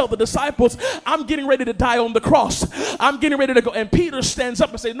begins to tell the disciples, I'm getting ready to die on the cross. I'm getting ready to go. And Peter stands up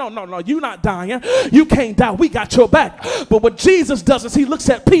and says, no, you're not dying. You can't die. We got your back. But what Jesus does is he looks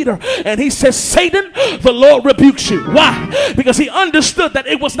at Peter and he says, Satan, the Lord rebukes you. Why? Because he understood that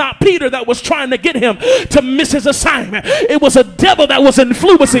it was not Peter that was trying to get him to miss his assignment. It was a devil that was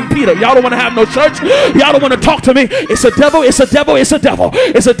influencing Peter. Y'all don't want to have no church. Y'all don't want to talk to me. It's a devil. It's a devil. It's a devil.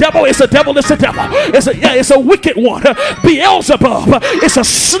 It's a devil. It's a devil. It's a devil. It's a wicked one. Beelzebub. It's a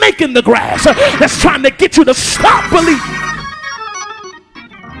snake in the grass that's trying to get you to stop believing.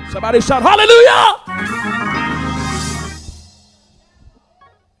 Somebody shout hallelujah.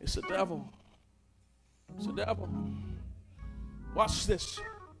 It's a devil. It's a devil. Watch this.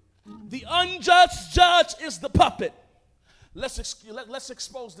 The unjust judge is the puppet. Let's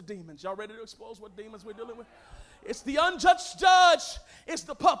expose the demons. Y'all ready to expose what demons we're dealing with? It's the unjust judge is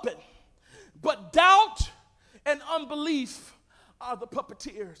the puppet. But doubt and unbelief are the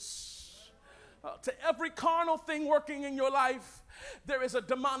puppeteers. To every carnal thing working in your life, there is a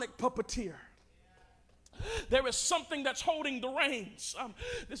demonic puppeteer. There is something that's holding the reins.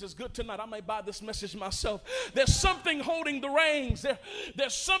 This is good tonight. I may buy this message myself. There's something holding the reins.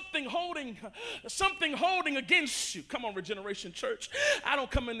 There's something holding against you. Come on, Regeneration Church. I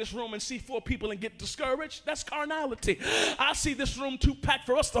don't come in this room and see 4 people and get discouraged. That's carnality. I see this room too packed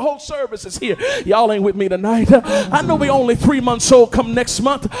for us to hold services here. Y'all ain't with me tonight. I know we only 3 months old come next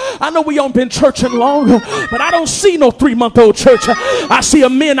month. I know we ain't been churching long, but I don't see no 3-month-old church. I see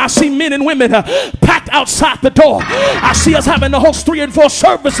men and women packed outside the door. I see us having to host 3 and 4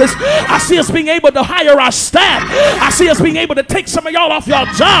 services. I see us being able to hire our staff. I see us being able to take some of y'all off y'all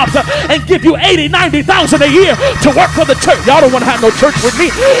jobs and give you $80,000-$90,000 a year to work for the church. Y'all don't want to have no church with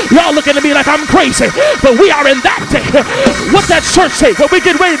me. Y'all looking at me like I'm crazy, but we are in that day. What that church say? But we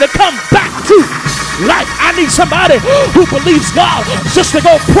get ready to come back to life. I need somebody who believes God just to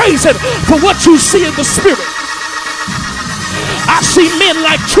go praise Him for what you see in the spirit. I see men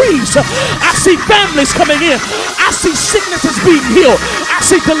like trees. I see families coming in. I see sicknesses being healed. I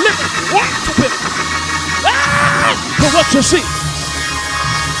see deliverance. Worship Him for what you see.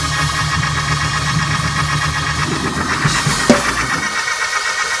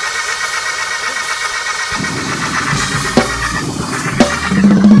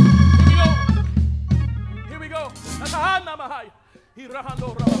 Here we go.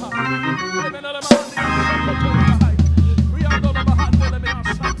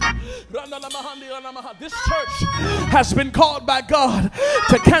 This church has been called by God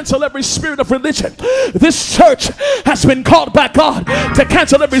to cancel every spirit of religion. This church has been called by God to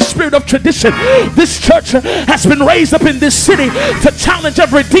cancel every spirit of tradition. This church has been raised up in this city to challenge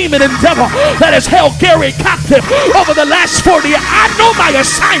every demon and devil that has held Gary captive over the last 40 years. I know my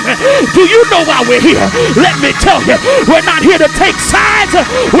assignment. Do you know why we're here? Let me tell you, we're not here to take sides.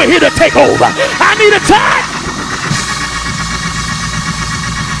 We're here to take over. I need a time.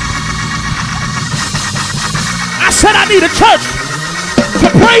 I said I need a church to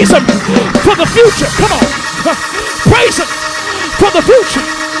praise Him for the future. Come on. Praise Him for the future.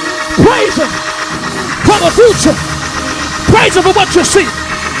 Praise Him for the future. Praise Him for what you see.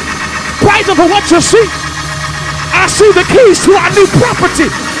 Praise Him for what you see. I see the keys to our new property.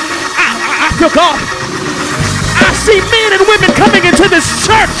 I feel God. I see men and women coming into this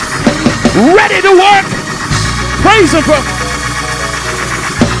church ready to work. Praise Him for.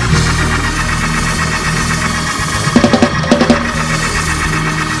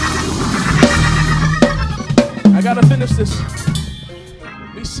 I gotta finish this.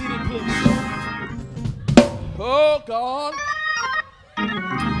 Be seated, please. Oh God.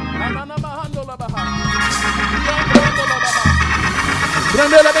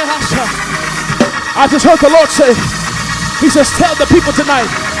 I just heard the Lord say, He says, tell the people tonight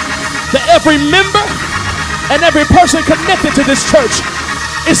that every member and every person connected to this church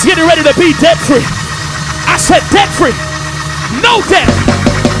is getting ready to be debt free. I said debt free. No debt.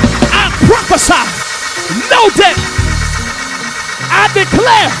 I prophesy. No debt. I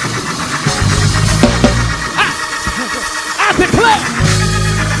declare. I declare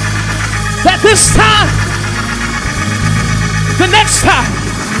that this time, the next time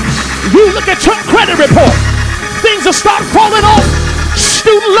you look at your credit report, things will start falling off.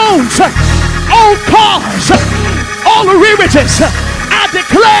 Student loans, old cars, all arrearages. I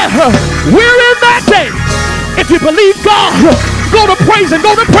declare we're in that day. If you believe God, go to praise and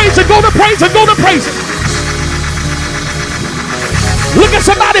go to praise and go to praise and go to praise. Look at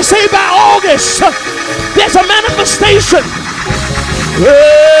somebody, say by August, there's a manifestation.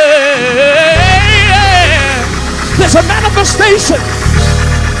 There's a manifestation.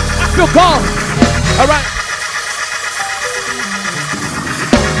 I feel God. All right.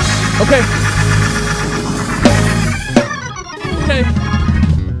 Okay. Okay.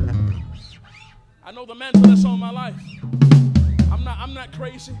 I know the mantle that's on my life. I'm not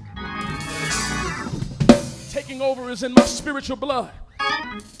crazy. Taking over is in my spiritual blood.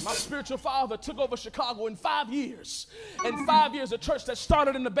 My spiritual father took over Chicago in 5 years. In 5 years, a church that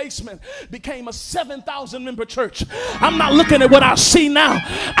started in the basement became a 7,000 member church. I'm not looking at what I see now.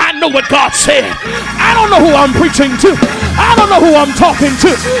 I know what God said. I don't know who I'm preaching to. I don't know who I'm talking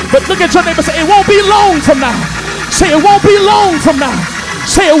to. But look at your neighbor and say, it won't be long from now. Say, it won't be long from now.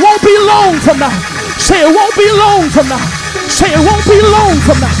 Say, it won't be long from now. Say, it won't be long from now. Say, it won't be long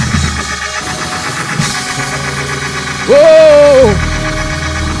from now. Whoa.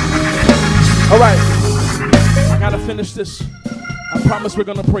 All right. I got to finish this. I promise we're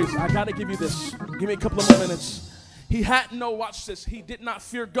going to praise. I got to give you this. Give me a couple of more minutes. He had no, watch this, he did not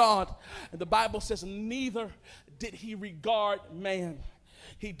fear God. And the Bible says, neither did he regard man.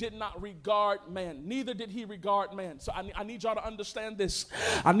 He did not regard man. Neither did he regard man. So I need y'all to understand this.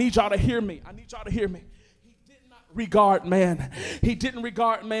 I need y'all to hear me. I need y'all to hear me. He did not regard man. He didn't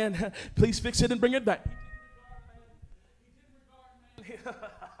regard man. Please fix it and bring it back. He didn't regard man.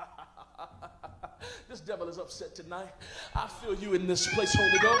 This devil is upset tonight. I feel you in this place,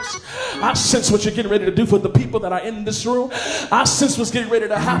 Holy Ghost. I sense what you're getting ready to do for the people that are in this room. I sense what's getting ready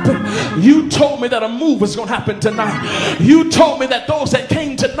to happen. You told me that a move was going to happen tonight. You told me that those that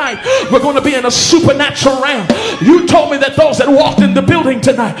came tonight were going to be in a supernatural realm. You told me that those that walked in the building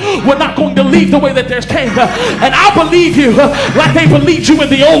tonight were not going to leave the way that they came. And I believe you like they believed you in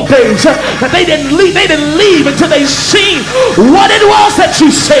the old days. That they didn't leave until they seen what it was that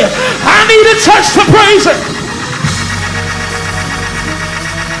you said. I need a church to praise it.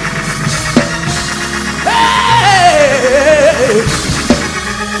 Hey!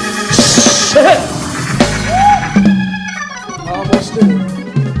 Shit. Almost there.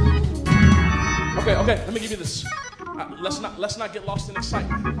 Okay, let me give you this. Let's not get lost in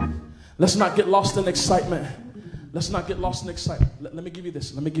excitement. Let's not get lost in excitement. Let's not get lost in excitement. Let me give you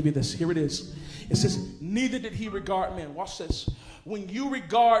this. Let me give you this. Here it is. It says, neither did he regard man. Watch this. When you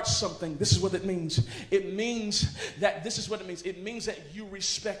regard something, this is what it means. It means that this is what it means. It means that you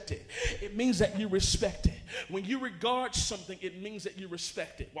respect it. It means that you respect it. When you regard something, it means that you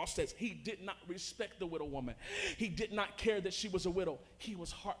respect it. Watch this. He did not respect the widow woman. He did not care that she was a widow. He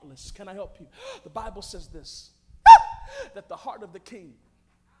was heartless. Can I help you? The Bible says this, that the heart of the king.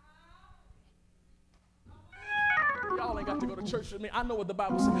 Y'all ain't got to go to church with me. I know what the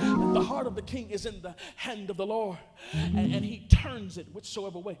Bible says. That the heart of the king is in the hand of the Lord. And he turns it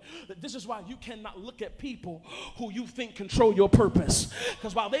whichsoever way. This is why you cannot look at people who you think control your purpose.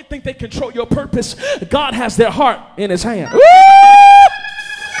 Because while they think they control your purpose, God has their heart in his hand. Woo!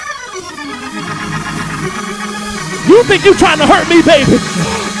 You think you're trying to hurt me, baby.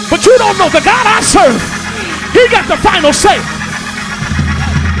 But you don't know the God I serve. He got the final say.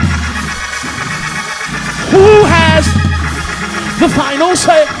 Who has the final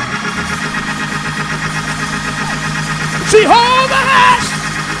say? Jehovah has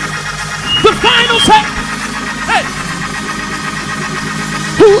the final say. Hey.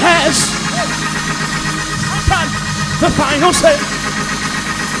 Who has the final say?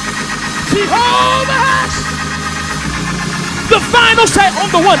 Jehovah has the final say on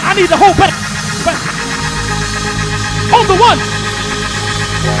the one. I need the whole back. On the one.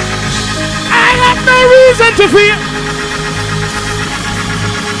 I have no reason to fear.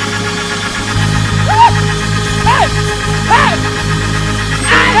 Hey, hey.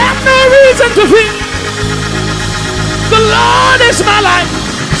 I have no reason to fear. The Lord is my life.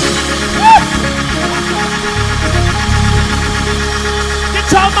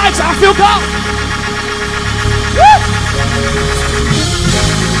 Get your mics, I feel God.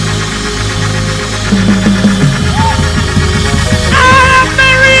 I have no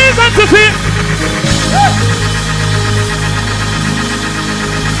reason to fear.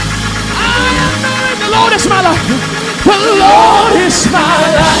 The Lord is my life. The Lord is my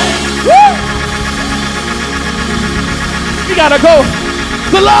life. Woo! You gotta go.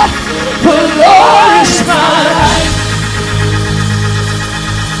 The Lord is my life.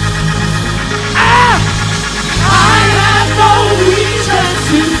 I have no reason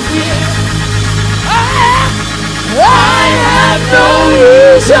to fear. I have no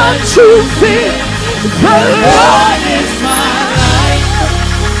reason to fear. The Lord is my light.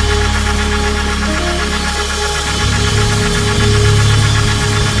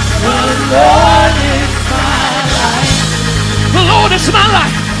 The Lord is my light. The Lord is my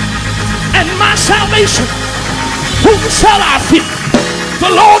light and my salvation. Whom shall I fear? The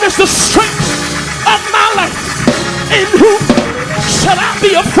Lord is the strength of my life. In whom shall I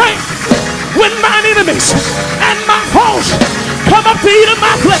be afraid? When mine enemies and my foes come up to eat of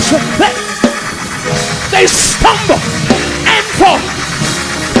my flesh, they stumble and fall.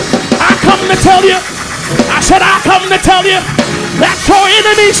 I come to tell you, I said I come to tell you that your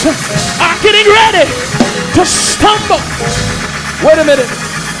enemies are getting ready to stumble. Wait a minute.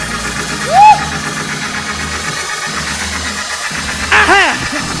 I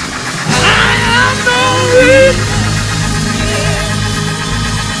have no reason.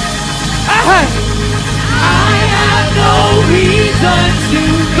 I have no reason to.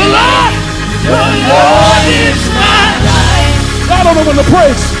 The Lord is my life. I don't know when to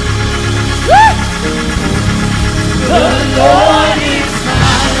praise. The Lord is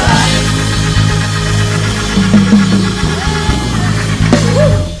my life.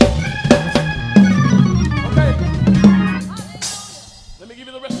 Okay. Let me give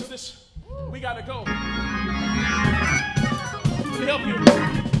you the rest of this. We gotta go. Let me help you.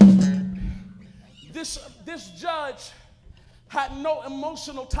 This judge had no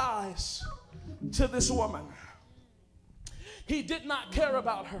emotional ties to this woman. He did not care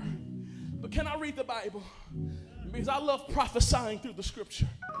about her. But can I read the Bible? Because I love prophesying through the scripture.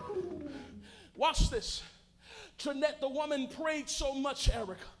 Watch this. Trinette, the woman, prayed so much,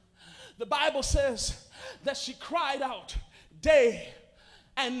 Erica. The Bible says that she cried out day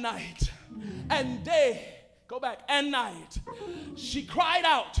and night. And day, go back, and night. She cried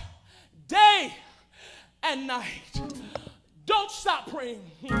out day and night. Don't stop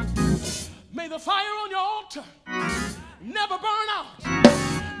praying. May the fire on your altar never burn out.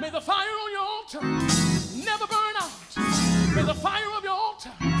 May the fire on your altar never burn out. May the fire of your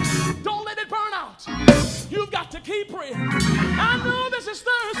altar, don't let it burn out. You've got to keep praying. I know this is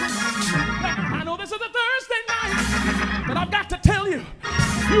Thursday. I know this is a Thursday night. But I've got to tell you,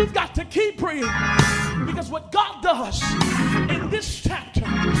 you've got to keep praying. Because what God does in this chapter,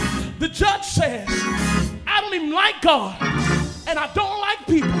 the judge says, I don't even like God and I don't like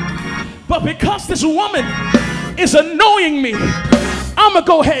people, but because this woman is annoying me, I'm gonna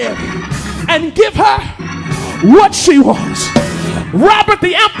go ahead and give her what she wants. Robert,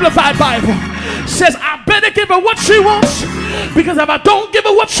 the Amplified Bible, says I better give her what she wants, because if I don't give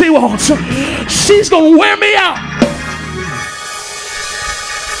her what she wants, she's gonna wear me out.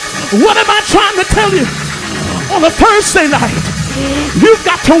 What am I trying to tell you? On a Thursday night, you've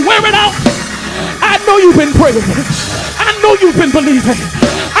got to wear it out. I know you've been praying. I know you've been believing.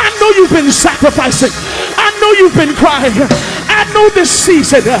 I know you've been sacrificing. I know you've been crying. I know this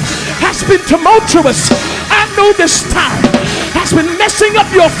season has been tumultuous. I know this time has been messing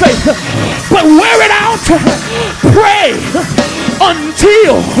up your faith. But wear it out. Pray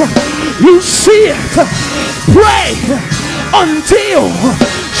until you see it. Pray until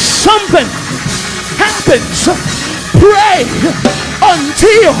something happens. Pray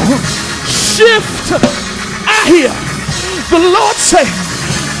until shift. I hear the Lord say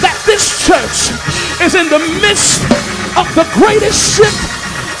that this church is in the midst of the greatest shift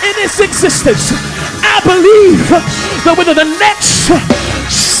in its existence. I believe that within the next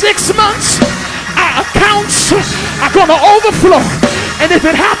 6 months, our accounts are going to overflow. And if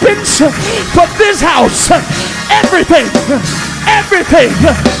it happens for this house, everything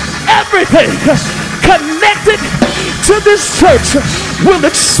connected to this church will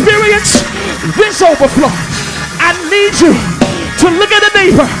experience this overflow. I need you to look at a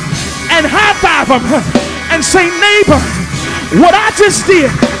neighbor and high five them and say, neighbor, what I just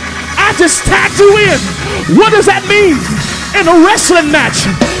did, I just tagged you in. What does that mean in a wrestling match?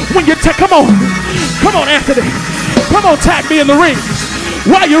 When you come on Anthony, come on, tag me in the ring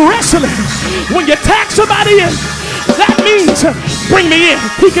while you're wrestling. When you tag somebody in, that means bring me in.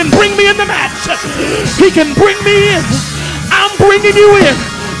 He can bring me in the match. He can bring me in. I'm bringing you in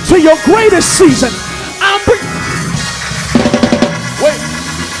to your greatest season.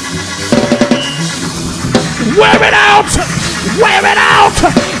 Wear it out. Wear it out.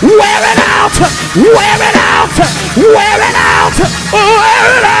 Wear it out. Wear it out. Wear it out. Wear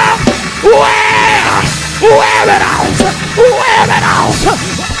it out. Wear it out. Wear it out.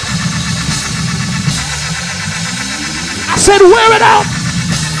 I said wear it out.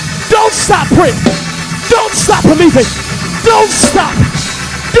 Don't stop praying. Don't stop believing. Don't stop.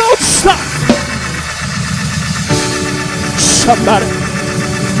 Don't stop. Somebody.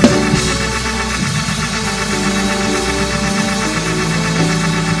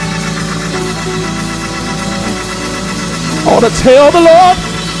 ought to tell the Lord,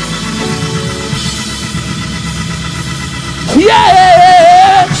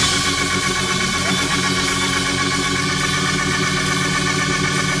 yeah.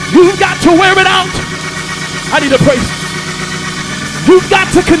 You've got to wear it out. I need to praise. You've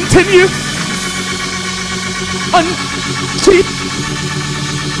got to continue until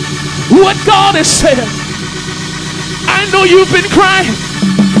what God has said. I know you've been crying.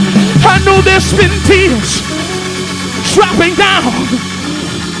 I know there's been tears dropping down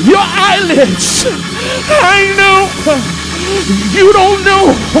your eyelids. I know you don't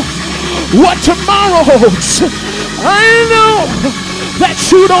know what tomorrow holds. I know that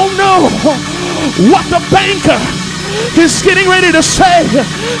you don't know what the banker is getting ready to say.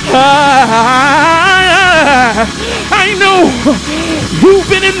 I know you've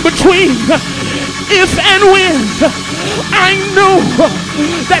been in between if and when. I know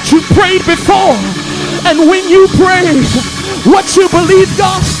that you prayed before, and when you prayed, what you believed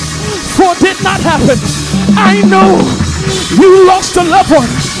God for did not happen. I know you lost a loved one.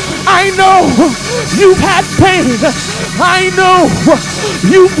 I know you've had pain. I know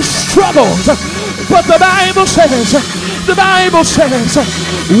you've struggled. But the Bible says,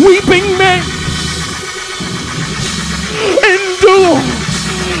 weeping may endure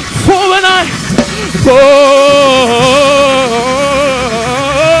for the night.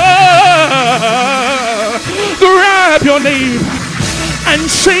 Grab your neighbor and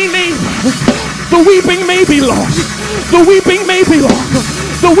say, neighbor, the weeping may be long. The weeping may be long.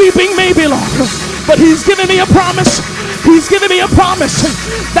 The weeping may be long. But he's giving me a promise. He's giving me a promise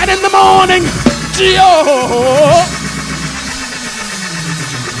that in the morning,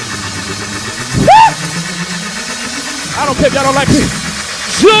 I don't care if y'all don't like me.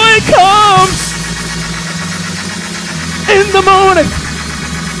 Joy comes in the morning,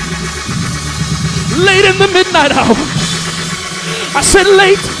 late in the midnight hour. I said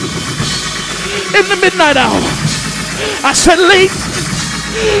late in the midnight hour. I said late.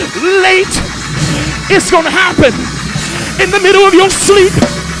 It's gonna happen in the middle of your sleep.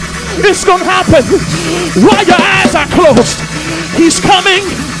 It's gonna happen while your eyes are closed. He's coming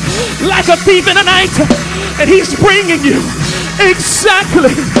like a thief in the night, and he's bringing you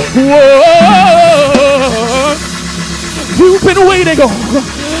exactly what you've been waiting on.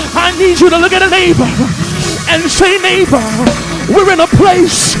 I need you to look at a neighbor and say, neighbor, we're in a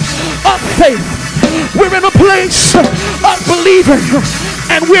place of faith. We're in a place of believing,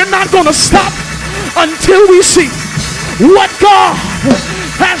 and we're not gonna stop until we see what God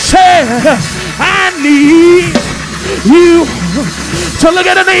has said. I need you to look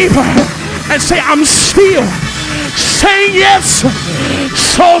at a neighbor and say, I'm still saying yes.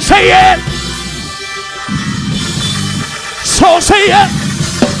 So say it. So say it.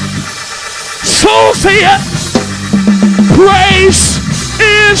 So say it. Praise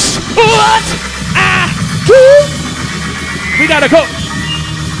is what I do. We gotta go.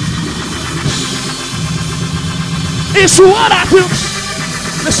 It's what I do.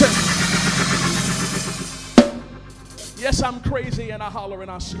 Listen. Yes, I'm crazy and I holler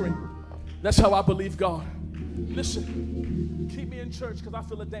and I scream. That's how I believe God. Listen, keep me in church because I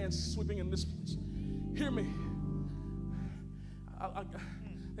feel a dance sweeping in this place. Hear me.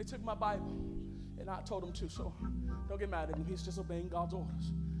 They took my Bible and I told them to, so don't get mad at him. He's just obeying God's orders.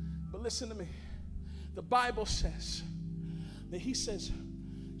 But listen to me. The Bible says that he says,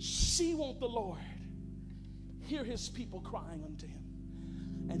 see won't the Lord hear his people crying unto him,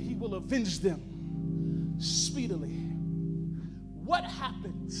 and he will avenge them speedily. What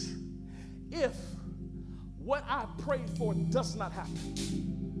happens if what I prayed for does not happen?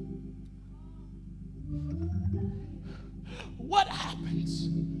 What happens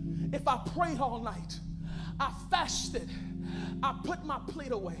if I prayed all night, I fasted, I put my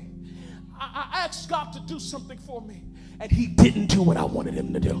plate away, I asked God to do something for me, and he didn't do what I wanted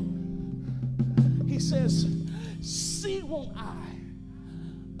him to do? He says, see won't I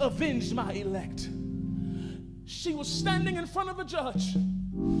avenge my elect? She was standing in front of a judge,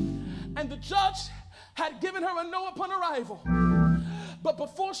 and the judge had given her a no upon arrival. But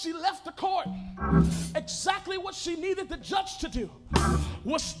before she left the court, exactly what she needed the judge to do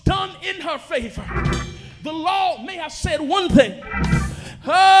was done in her favor. The law may have said one thing,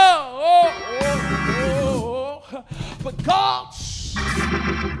 but God's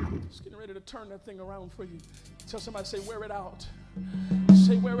getting ready to turn that thing around for you. Tell somebody, say, wear it out.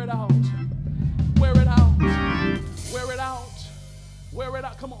 Say, wear it out. Wear it out. Wear it out. Wear it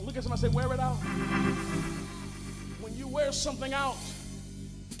out. Come on, look at somebody, say, wear it out. When you wear something out,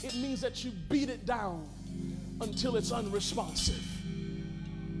 it means that you beat it down until it's unresponsive.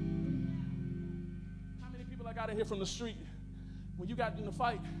 How many people I got in here from the street When you got in the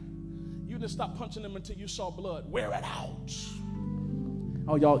fight, you didn't stop punching them until you saw blood. Wear it out.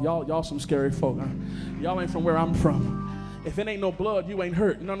 Oh, y'all some scary folk. Huh? Y'all ain't from where I'm from. If it ain't no blood, you ain't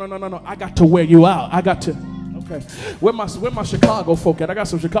hurt. No. I got to wear you out. I got to. Okay. Where my Chicago folk at? I got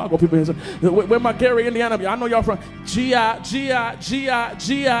some Chicago people here. Where my Gary, Indiana? I know y'all from. GI.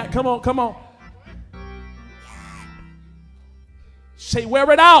 Come on. Say, wear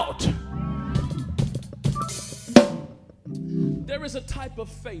it out. There is a type of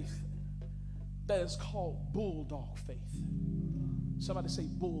faith that is called bulldog faith. Somebody say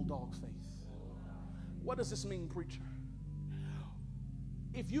bulldog faith. What does this mean, preacher?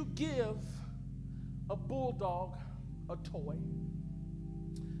 If you give a bulldog a toy,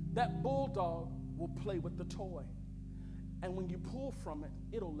 that bulldog will play with the toy. And when you pull from it,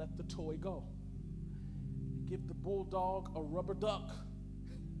 it'll let the toy go. Give the bulldog a rubber duck,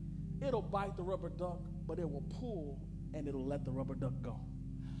 it'll bite the rubber duck, but it will pull and it'll let the rubber duck go.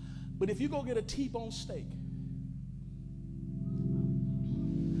 But if you go get a T-bone steak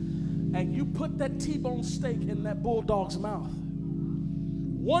and you put that T-bone steak in that bulldog's mouth,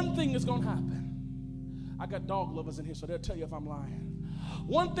 one thing is going to happen. I got dog lovers in here, so they'll tell you if I'm lying.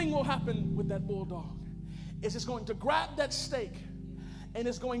 One thing will happen with that bulldog is it's going to grab that steak and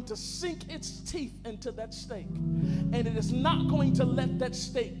it's going to sink its teeth into that steak. And it is not going to let that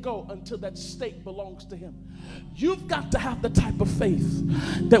steak go until that steak belongs to him. You've got to have the type of faith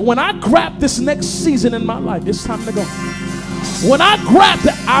that when I grab this next season in my life, it's time to go. When I grab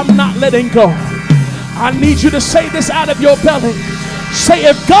it, I'm not letting go. I need you to say this out of your belly. Say,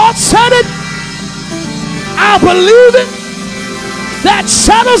 if God said it, I believe it. That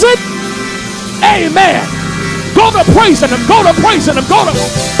settles it. Amen. Go to praising him. Go to praising him. Go to.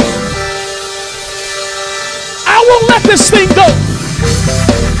 I won't let this thing go.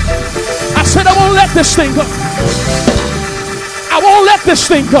 I said I won't let this thing go. I won't let this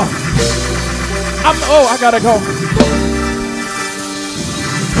thing go. I gotta go.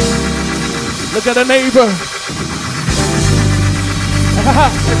 Look at a neighbor.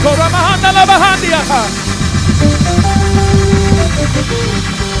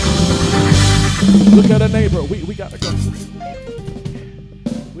 Look at a neighbor. We gotta go.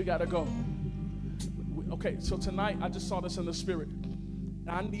 We gotta go. Okay, so tonight I just saw this in the spirit.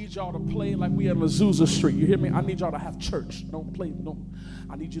 I need y'all to play like we at Azusa Street. You hear me? I need y'all to have church. Don't play. Don't.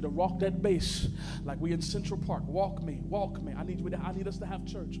 I need you to rock that bass like we in Central Park. Walk me. I need us to have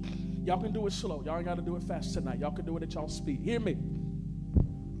church. Y'all can do it slow. Y'all ain't got to do it fast tonight. Y'all can do it at y'all's speed. Hear me?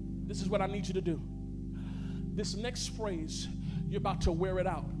 This is what I need you to do. This next phrase, you're about to wear it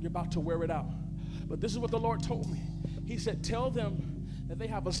out. You're about to wear it out. But this is what the Lord told me. He said, tell them that they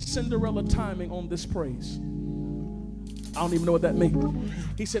have a Cinderella timing on this praise. I don't even know what that means.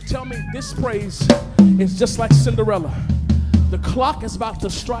 He said, tell me this praise is just like Cinderella. The clock is about to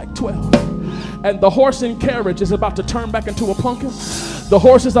strike 12. And the horse and carriage is about to turn back into a pumpkin. The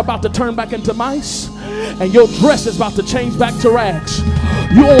horse is about to turn back into mice. And your dress is about to change back to rags.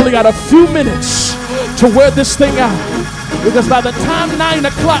 You only got a few minutes to wear this thing out. Because by the time 9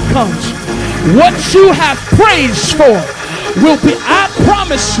 o'clock comes, what you have praised for will be, I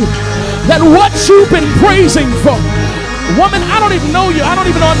promise you, that what you've been praising for. Woman, I don't even know you. I don't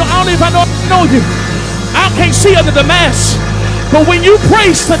even if I know you. I can't see under the mask. But when you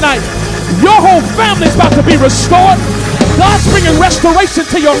praise tonight, your whole family is about to be restored. God's bringing restoration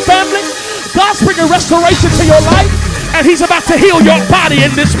to your family. God's bringing restoration to your life. And he's about to heal your body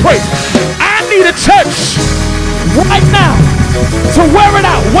in this praise. I need a church right now to wear it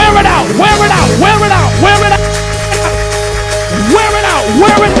out, wear it out, wear it out, wear it out, wear it out, wear it out,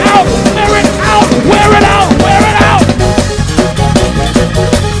 wear it out, wear it out, wear it out, wear it out.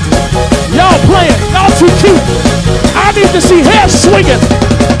 Y'all playing, y'all too cute. I need to see hair swinging.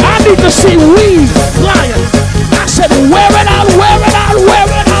 I need to see weeds flying. I said, wear it out, wear it out, wear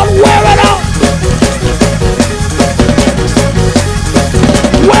it out, wear it out.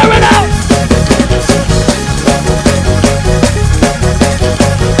 Wear it out.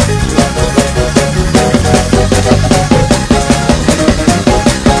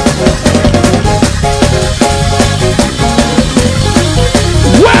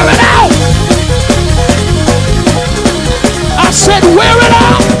 Wear it out. I said, wear it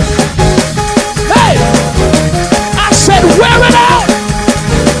out. Hey, I said, wear it out.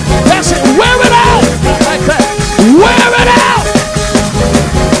 That's it. Wear it out. Like that. Wear it out.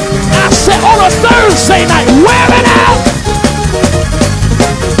 I said, on a Thursday night, wear it out.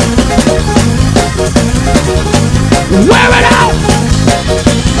 Wear it out.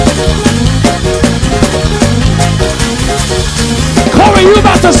 Corey, you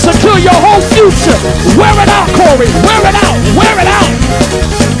about about to secure your whole future. Wear it out, Corey. Wear it out. Wear it out.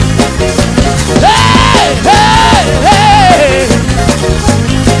 Hey, hey, hey.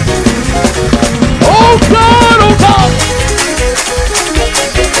 Oh God, oh God.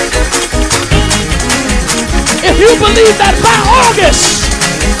 If you believe that by August,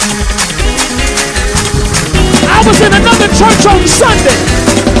 I was in another church on Sunday,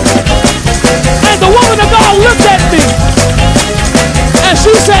 and the woman of God looked at me, and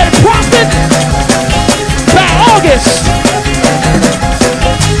she said, "Prophet, by August,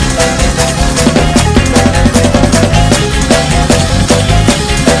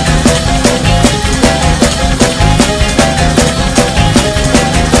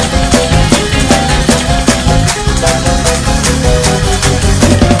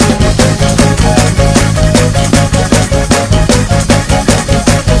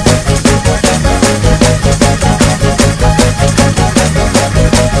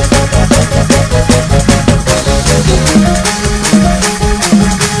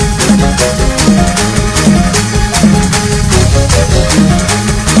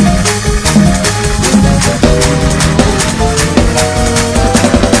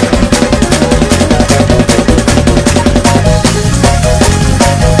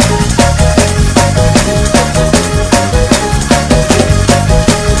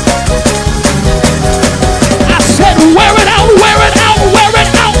 Wear it out.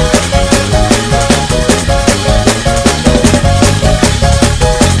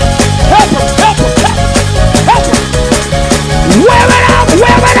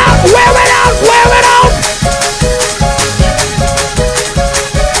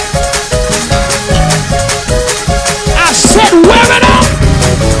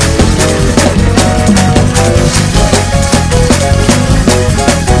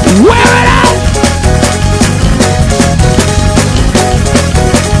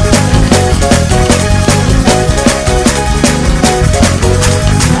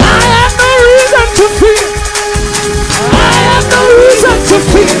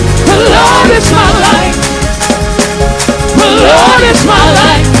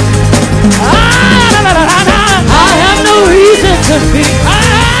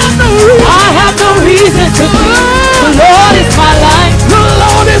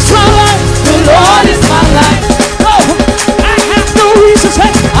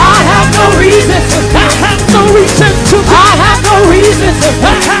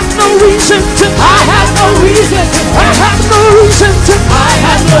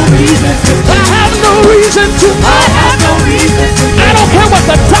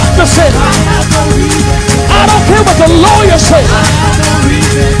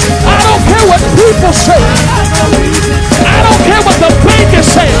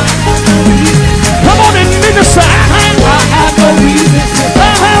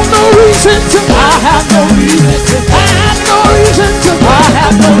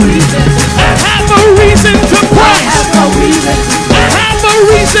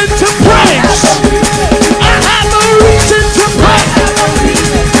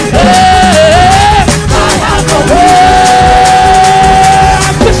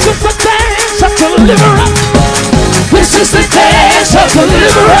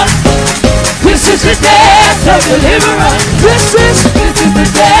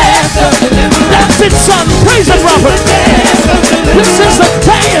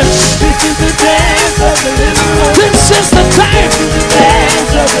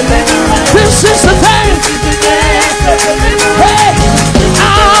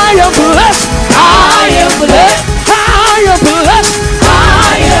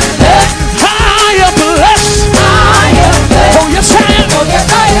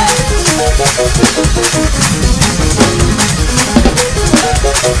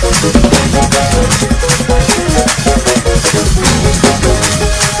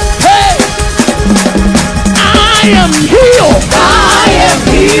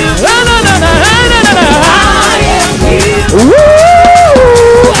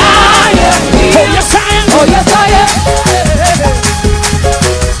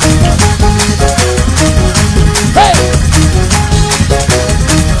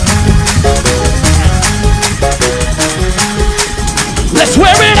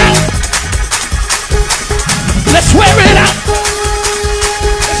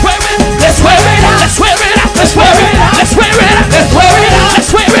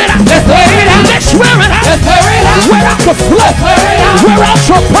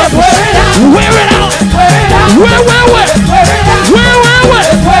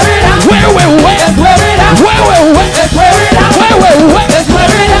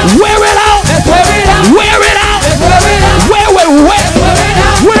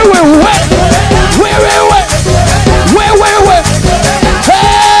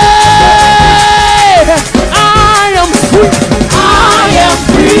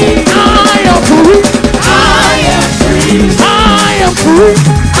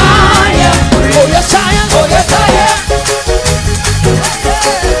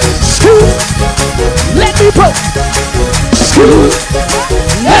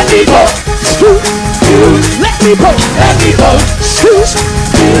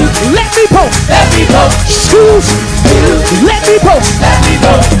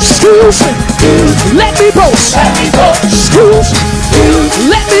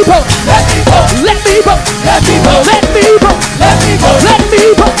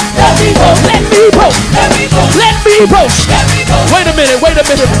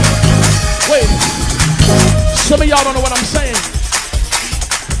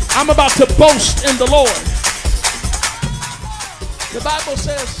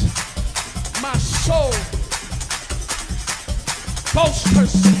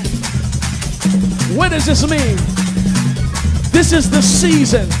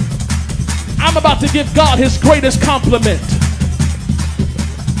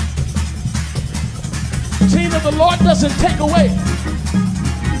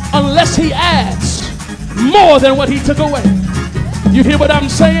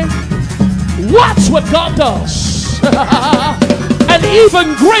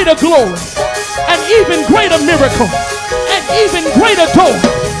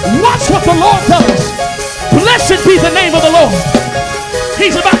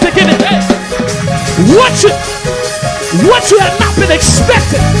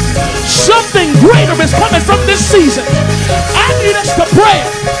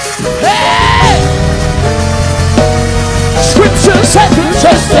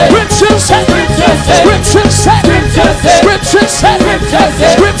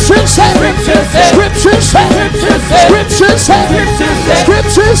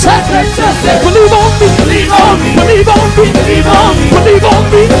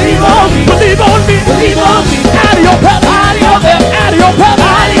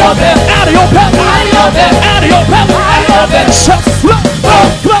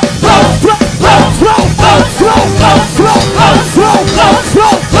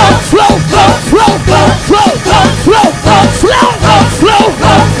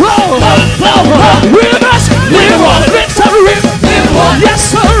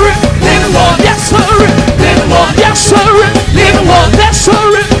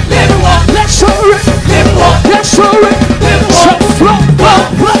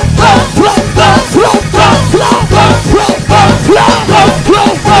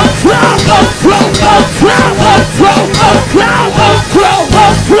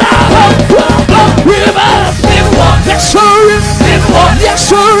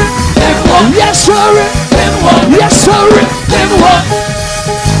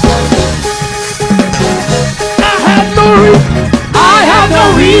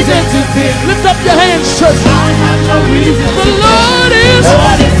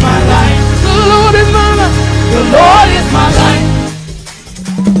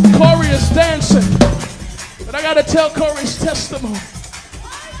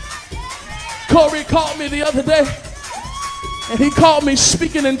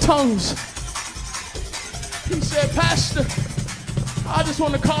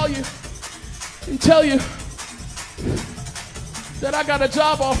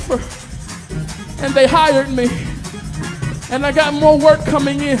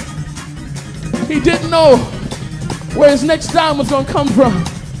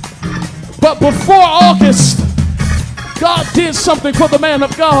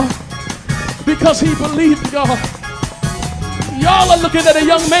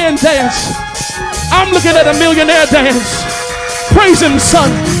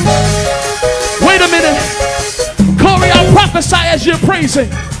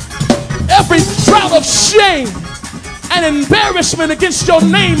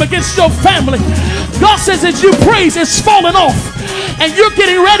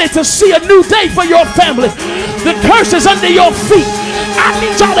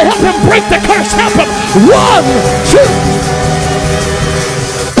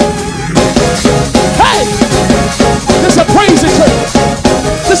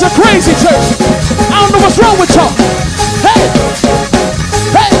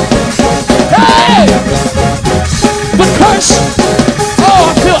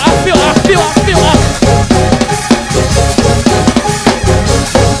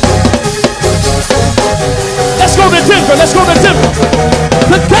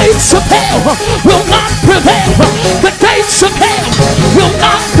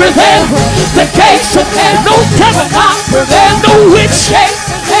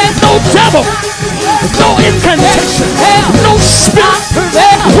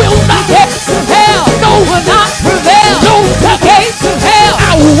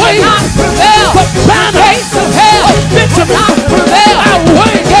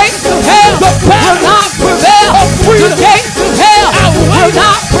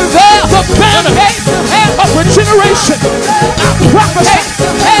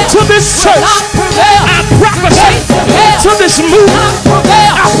 move.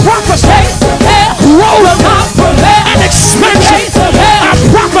 I prophesy growth and expansion. I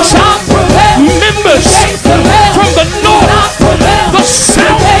prophesy members from the north, the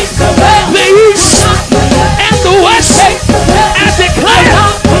south, the east, and the west. I declare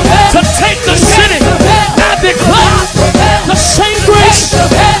to take the city. I declare the same grace,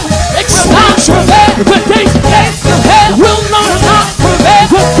 expansion. The gates will not.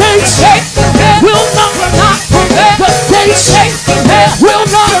 The gates will not. The gates will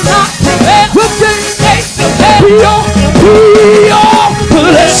not. The gates be all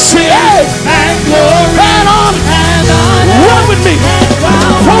blessing and glory and honor. Run with me.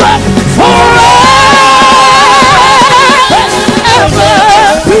 Forever.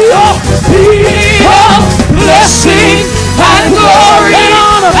 Be all blessing and glory and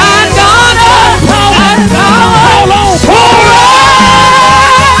honor. How long?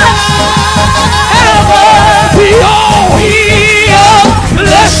 Be all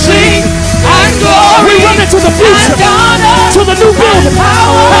blessing and glory. We run into the future, to the new building.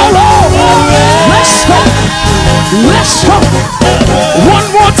 How long? Let's go. Let's go. One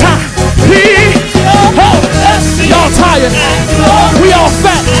more time. Y'all tired. We all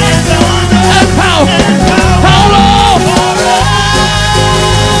fat. And how long?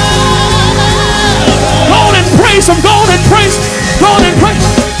 Go on and praise him. Go on and praise. Go on and praise.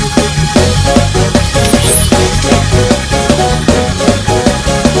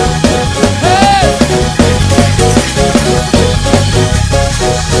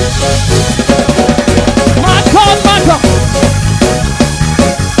 My God, my God.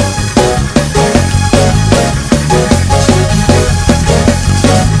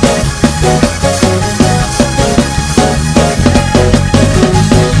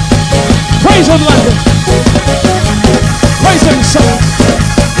 Praise him like it. Praise him, son.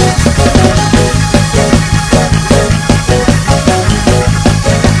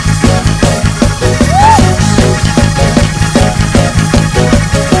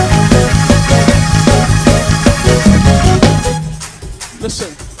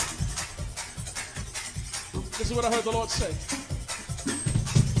 Listen. This is what I heard the Lord say.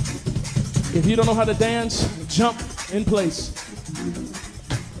 If you don't know how to dance, jump in place.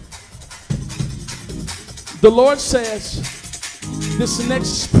 The Lord says, this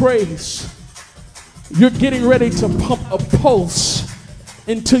next praise, you're getting ready to pump a pulse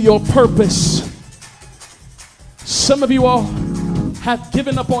into your purpose. Some of you all have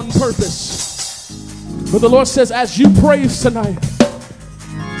given up on purpose. But the Lord says, as you praise tonight,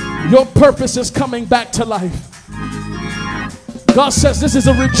 your purpose is coming back to life. God says this is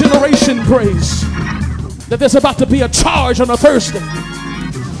a regeneration praise. That there's about to be a charge on a Thursday.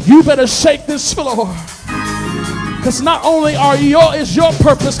 You better shake this floor. Because not only is your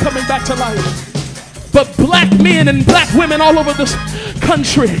purpose coming back to life, but black men and black women all over this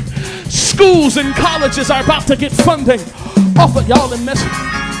country, schools and colleges are about to get funding off of y'all and mess.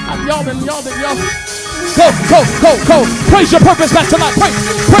 Y'all. Go. Praise your purpose back to life.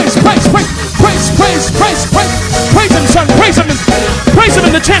 Praise him, son. Praise him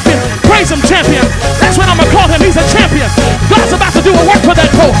in the champion. Praise him, champion. That's what I'm going to call him. He's a champion. God's about to do a work for that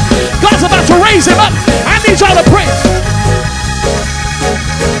boy. God's about to raise him up. I need y'all to praise.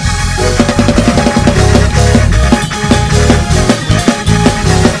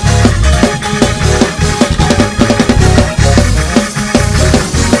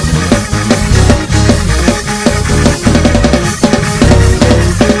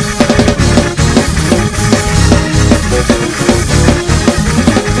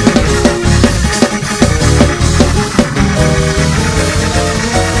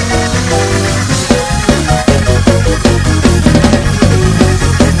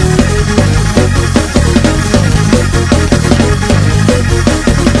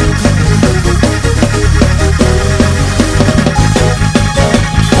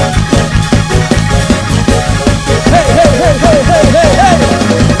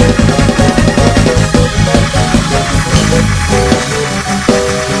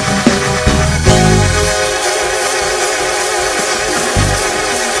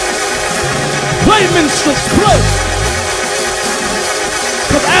 Minstrels, play.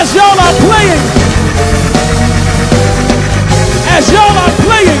 Because as y'all are playing,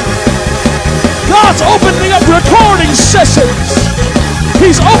 God's opening up recording sessions.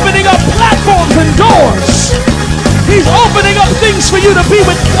 He's opening up platforms and doors. He's opening up things for you to be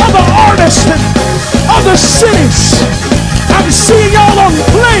with other artists and other cities. I'm seeing y'all on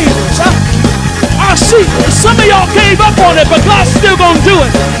planes. I see some of y'all gave up on it, but God's still gonna do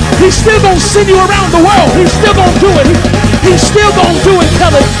it. He's still gonna send you around the world. He's still gonna do it. He's still gonna do it,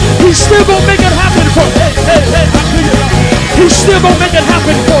 Kelly. He's still gonna make it happen for. Hey, I feel you. He's still going to make it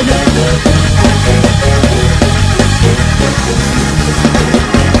happen for you.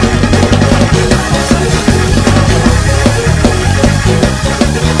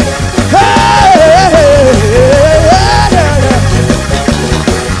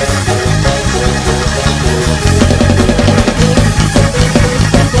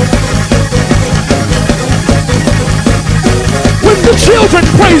 The children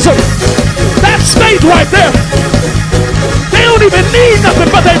praise him. That's faith right there. They don't even need nothing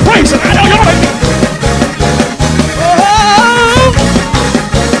but they praise him. I know y'all ain't.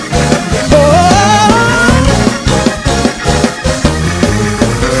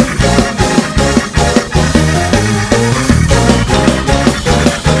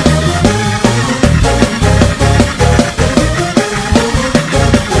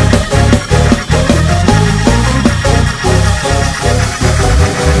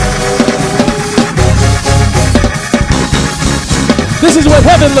 This is what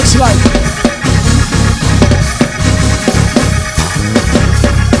heaven looks like.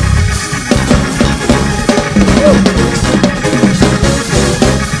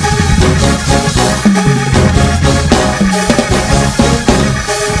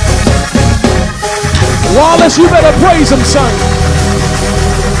 Wallace, you better praise him, son.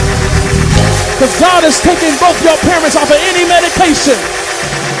 Because God is taking both your parents off of any medication.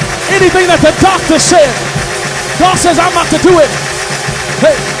 Anything that the doctor said. God says, I'm about to do it.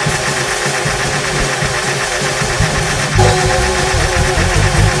 Hey.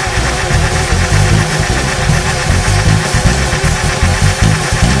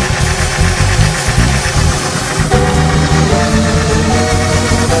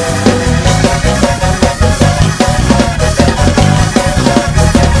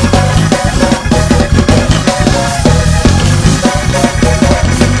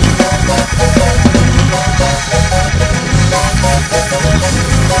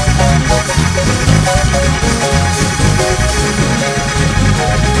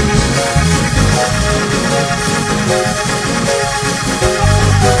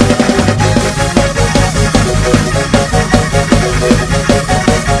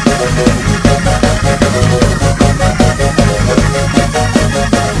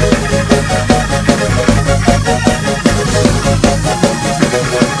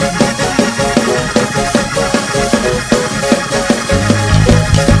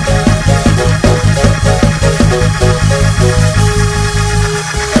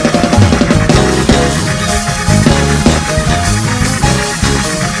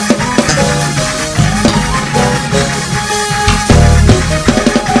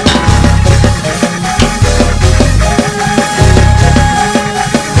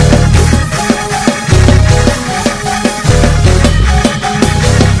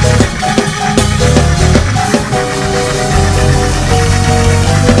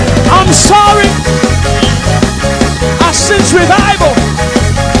 Revival.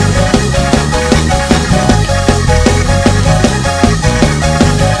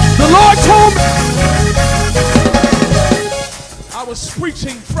 The Lord told me I was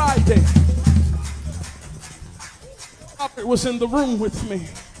preaching Friday. The prophet was in the room with me,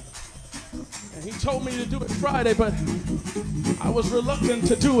 and he told me to do it Friday, but I was reluctant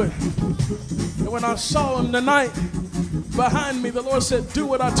to do it. And when I saw him tonight behind me, the Lord said, do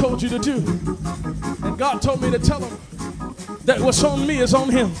what I told you to do. And God told me to tell him that what's on me is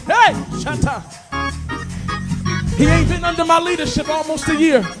on him. Hey, Shatta. He ain't been under my leadership almost a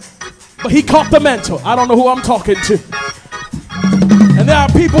year, but he caught the mantle. I don't know who I'm talking to. And there are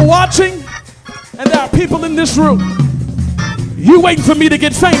people watching, and there are people in this room. You waiting for me to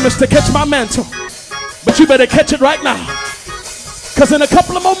get famous to catch my mantle, but you better catch it right now, because in a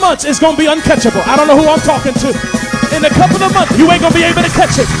couple of more months it's gonna be uncatchable. I don't know who I'm talking to. In a couple of months you ain't gonna be able to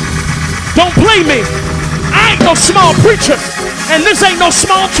catch it. Don't play me. I ain't no small preacher, and this ain't no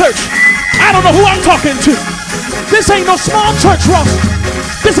small church. I don't know who I'm talking to. This ain't no small church, Ross.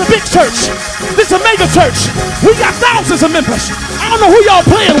 This is a big church. This is a mega church. We got thousands of members. I don't know who y'all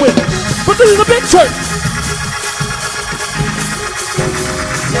playing with, but this is a big church.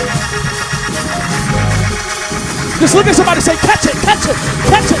 Just look at somebody and say, catch it, catch it,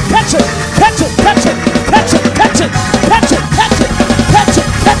 catch it, catch it, catch it, catch it, catch it, catch it, catch it, catch it, catch it,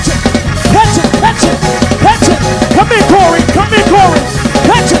 catch it, catch it, catch it, catch it. Come in, Corey. Come in, Corey.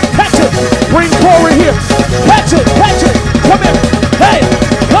 Catch it, catch it. Bring Corey here. Catch it, catch it. Come in. Hey,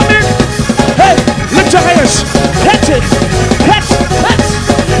 come in. Hey, lift your hands. Catch it, catch, catch,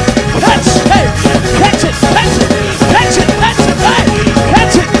 catch. Hey, catch it, catch it, catch it, catch it. Hey,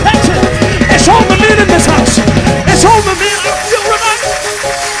 catch it, catch it. It's all the men in this house. It's all the men. You remember?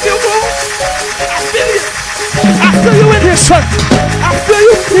 son. I feel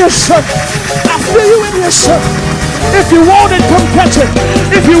you in here, son. I feel you in here, son. If you want it, come catch it.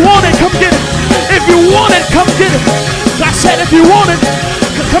 If you want it, come get it. If you want it, come get it. I said, if you want it,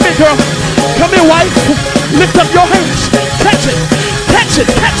 come here, girl. Come here, wife. Lift up your hands. Catch it. Catch it.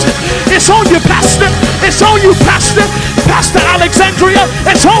 Catch it. It's on you, pastor. It's on you, pastor. Pastor Alexandria.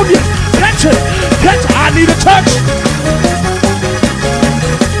 It's on you. Catch it. Catch it. I need a touch.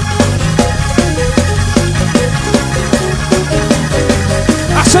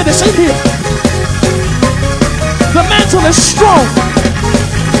 I said, it's in here. The mantle is strong.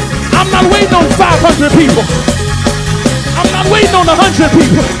 I'm not waiting on 500 people. I'm not waiting on 100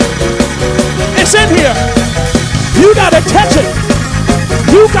 people. It's in here. You got to catch it.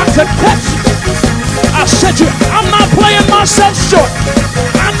 You got to catch it. I said you, I'm not playing myself short.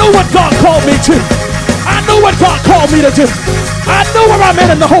 I know what God called me to. I know what God called me to do. I know where I'm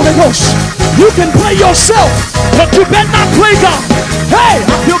at in the Holy Ghost. You can play yourself, but you better not play God. Hey,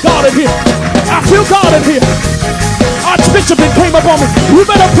 I feel God in here. I feel God in here. Archbishop came up on me. You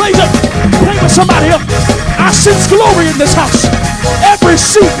better play with somebody else. I sense glory in this house. Every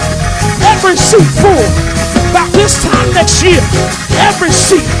seat full. About this time next year, every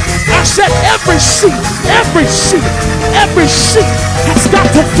seat. I said every seat has got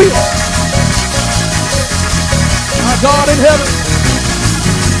to fill. My God in heaven.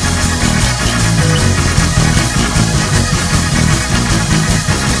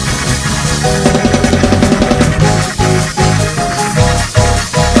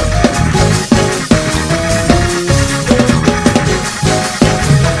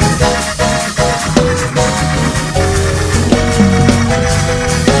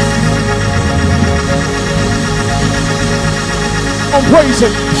 Praise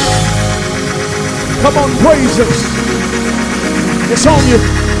him. Come on, praise him. It's on you.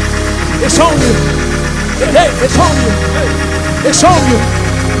 It's on you. Hey, it's on you. It's on you.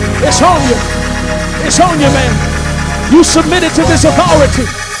 It's on you. It's on you, man. You submitted to this authority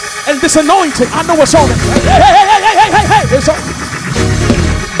and this anointing. I know what's on it. Hey. It's on you.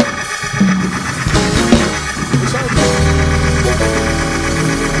 It's on you.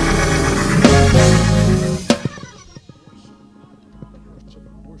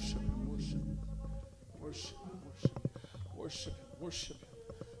 Worship him.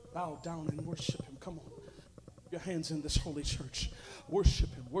 Bow down and worship him. Come on. Your hands in this holy church.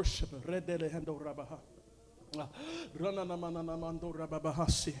 Worship him. Worship him.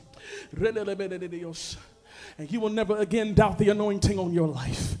 And you will never again doubt the anointing on your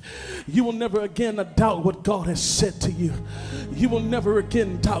life. You will never again doubt what God has said to you. You will never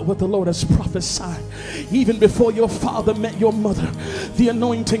again doubt what the Lord has prophesied. Even before your father met your mother, the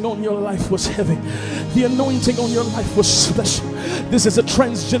anointing on your life was heavy. The anointing on your life was special. This is a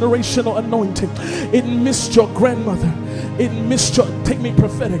transgenerational anointing. It missed your grandmother. It missed your, take me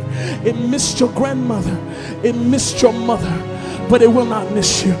prophetic. It missed your grandmother. It missed your mother. But it will not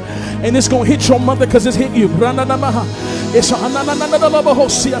miss you. And it's going to hit your mother because it's hit you. You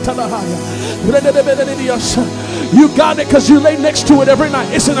got it because you lay next to it every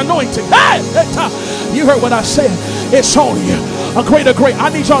night. It's an anointing. Hey! You heard what I said. It's on you. A greater grace. I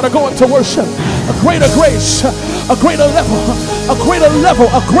need y'all to go into worship. A greater grace. A greater level. A greater level.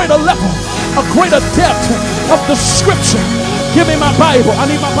 A greater level. A greater depth of the scripture. Give me my Bible. I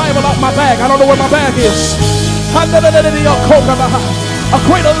need my Bible out my bag. I don't know where my bag is. A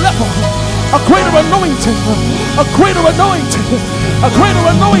greater level, a greater anointing, a greater anointing, a greater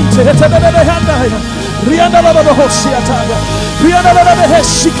anointing.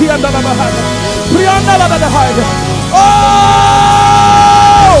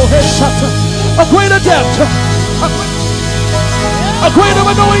 Oh, a greater depth, a greater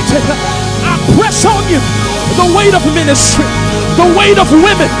anointing. I press on you the weight of ministry, the weight of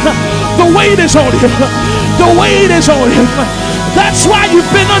women. The weight is on you. The weight is on you. That's why you've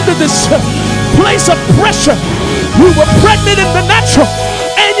been under this place of pressure. You were pregnant in the natural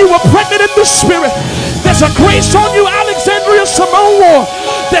and you were pregnant in the spirit. There's a grace on you, Alexandria Simone Ward.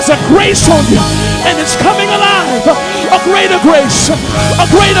 There's a grace on you and it's coming alive. A greater grace. A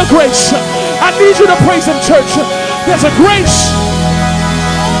greater grace. I need you to praise him, church. There's a grace.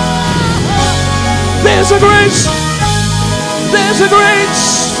 There's a grace. There's a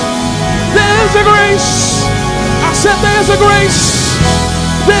grace. There's a grace. I said there's a grace.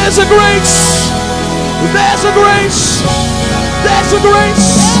 There's a grace. There's a grace. There's a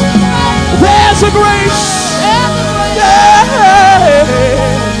grace. There's a grace. Yeah.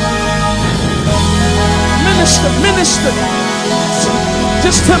 Minister, minister.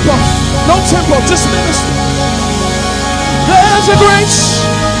 Just tempo. No tempo, just minister. There's a grace.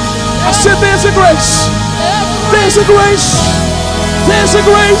 I said there's a grace. There's a grace. There's a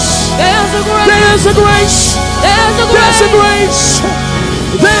grace. There's a grace. There's a grace. There's a grace.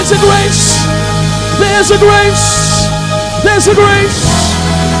 There's a grace. There's a grace. There's a grace.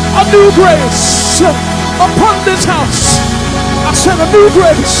 A new grace upon this house. I said a new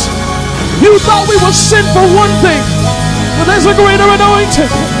grace. You thought we were sin for one thing, but there's a greater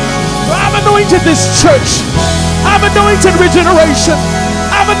anointing. I've anointed this church. I've anointed Regeneration.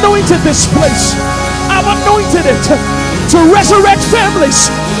 I've anointed this place. I've anointed it to resurrect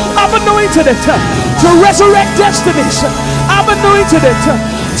families. I've anointed it to resurrect destinies. I've anointed it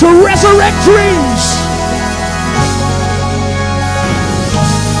to resurrect dreams.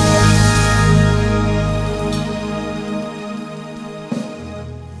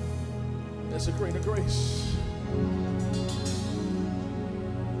 There's a greater grace.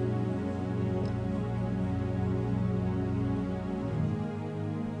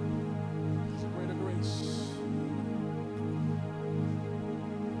 There's a greater grace.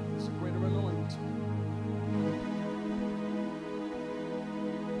 There's a greater anointing.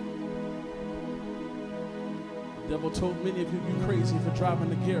 The devil told many of you, you're crazy for driving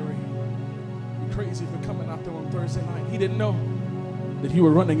to Gary. You're crazy for coming out there on Thursday night. He didn't know that you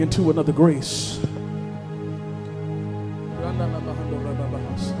were running into another grace.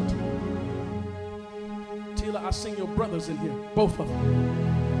 Tila, I seen your brothers in here, both of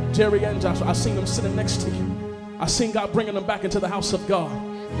them. Jerry and Joshua, I seen them sitting next to you. I seen God bringing them back into the house of God.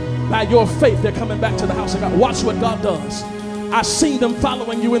 By your faith, they're coming back to the house of God. Watch what God does. I seen them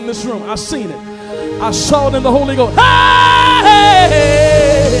following you in this room. I seen it. I saw it in the Holy Ghost. Hey!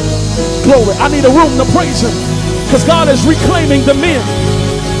 Glory. I need a room to praise Him, because God is reclaiming the men.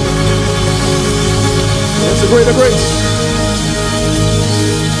 There's a greater grace.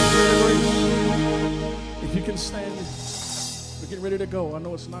 If you can stand, we're getting ready to go. I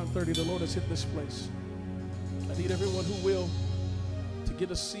know it's 9:30. The Lord has hit this place. I need everyone who will to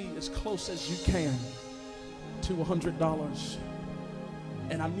get a seat as close as you can to $100.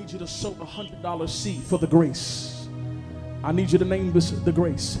 And I need you to sow a $100 seed for the grace. I need you to name this the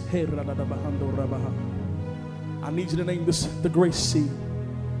grace. I need you to name this the grace seed.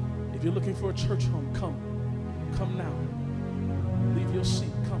 If you're looking for a church home, come now. Leave your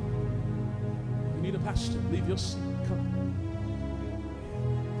seat, come. You need a pastor, leave your seat, come.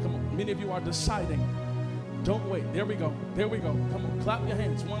 Come on, many of you are deciding. Don't wait, there we go, come on, clap your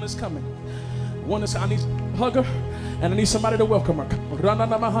hands. One is coming. One is, I need a hugger, and I need somebody to welcome her.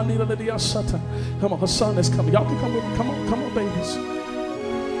 Come on, her son is coming. Y'all can come with me. Come on, babies.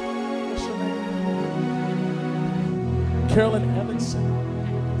 What's your name? Carolyn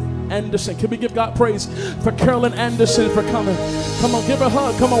Anderson. Can we give God praise for Carolyn Anderson for coming? Come on, give her a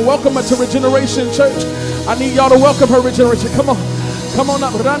hug. Come on, welcome her to Regeneration Church. I need y'all to welcome her, Regeneration. Come on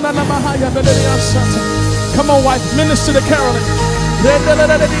up. Come on, wife, minister to Carolyn. Come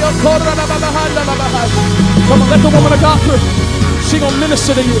on, let the woman of God through. She gonna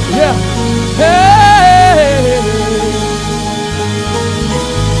minister to you. Yeah. Hey.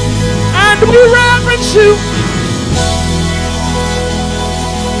 And we reverence you.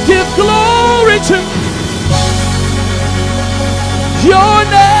 Give glory to your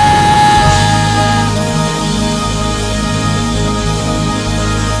name.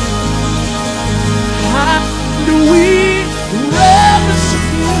 And we reverence you.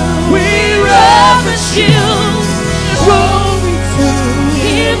 We reverence you. Glory to,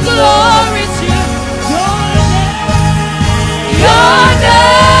 give glory to your name. Your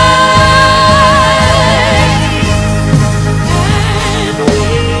name. And we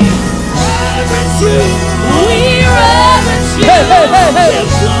reverence you. We reverence you. Hey.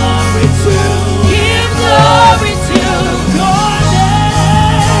 Give glory to, give glory to your name.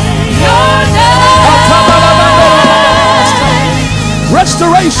 Your name.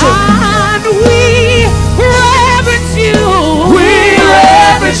 Restoration. And we reverence you. We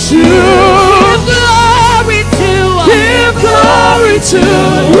reverence you. Give glory to. Give glory to.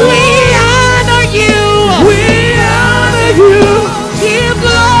 We honor you. We honor you. Give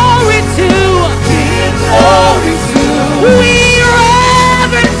glory to. Give glory to. We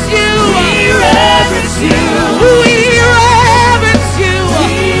reverence you. We reverence you. We reverence you.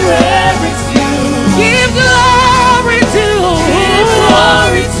 We reverence you. Give glory to. Give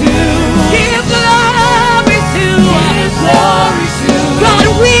glory to. Give glory to. Give glory to. God,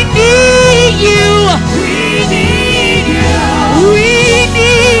 we need you. We need you. We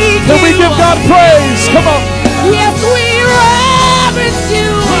need you. Can we give God praise? Come on. Yes, we reverence you.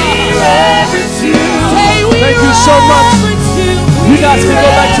 We reverence you. Thank you so much. You guys can go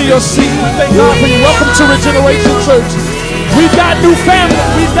back to your seat. We thank God for you. Welcome to Regeneration Church. We've got new family.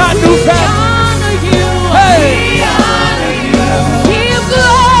 We've got new family. Hey.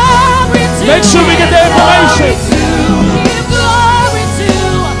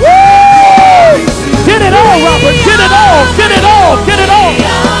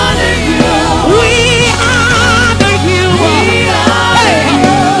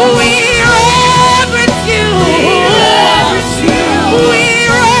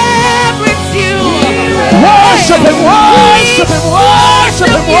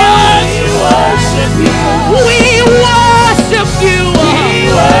 worship Him. We worship you.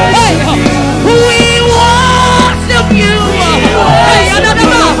 We worship you. We worship you. We worship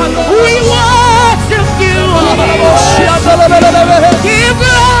you. We worship you. Give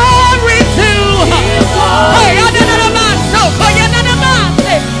glory to.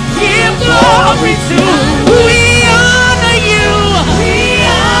 Give glory to. We honor you. We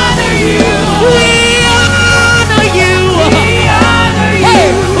honor you. We honor you. We honor you.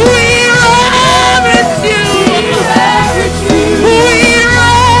 We reverence you. We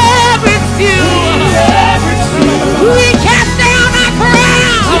reverence you. We cast down our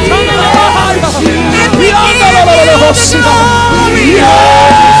crown. And we give you the glory.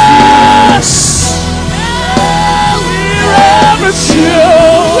 Yes. We reverence you.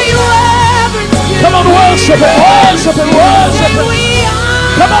 We reverence you. Come on, worship Him, worship Him, worship Him.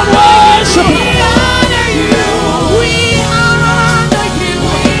 Come on, worship Him. We honor you. We honor you.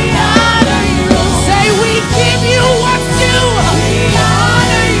 We honor you. Say we give you what's due. We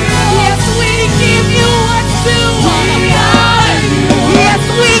honor you. Yes, we give you what's due. We honor you. Yes,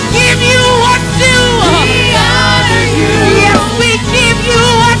 we give you what's due. We honor you. Yes, we give you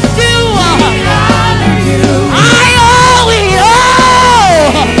what's due. We honor you. I owe it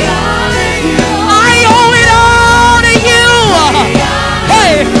all. We honor you. I owe it all to you.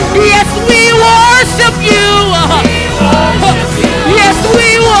 Hey, yes, we worship you. Yes, we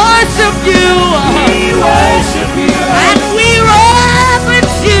worship you. We worship you. And we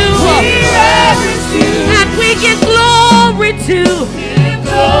reverence you. We reverence you. And we give glory to. Give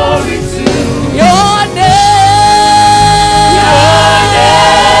glory to your name. Your name.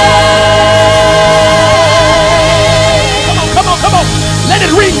 Come on, come on. Let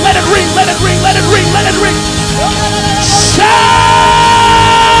it ring, let it ring, let it ring, let it ring, let it ring. Shout!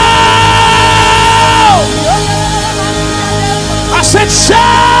 I said shout!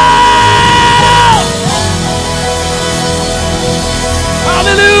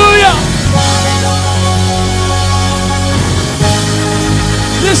 Hallelujah!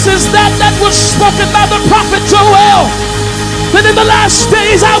 This is that was spoken by the prophet Joel. That in the last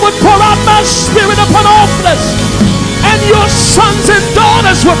days I would pour out my spirit upon all flesh, and your sons and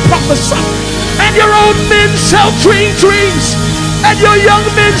daughters will prophesy, and your old men shall dream dreams, and your young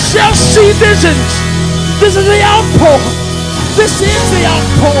men shall see visions. This is the outpour. This is the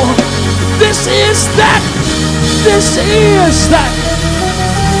outpour. This is that. This is that.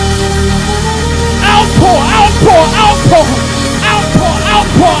 Outpour, outpour, outpour, outpour,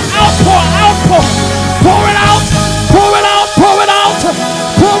 outpour, outpour, outpour. Pour it out, pour it out, pour it out,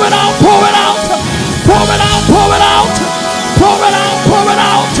 pour it out, pour it out, pour it out, pour it out, pour it out, pour it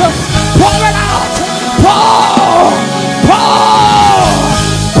out, pour it out, pour, pour,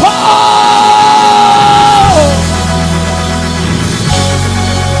 pour.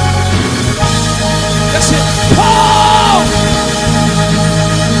 That's it. Pour,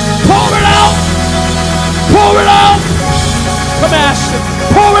 pour it out, pour it out. Come Ashton,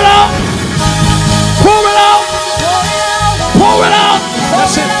 pour it out, pour it out, pour it out.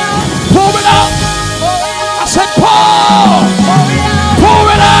 That's it. Pour it out. I said pour, pour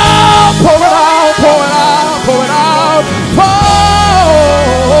it out, pour it out, pour it out, pour it out,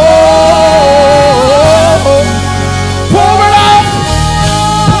 pour it out,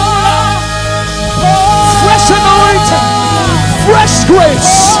 fresh anointing, fresh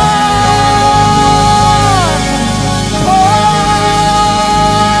grace.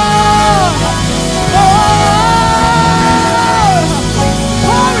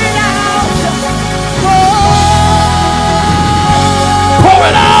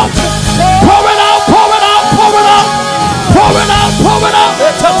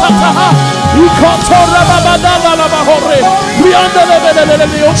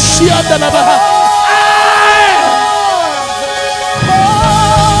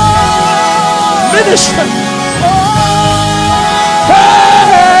 Minister.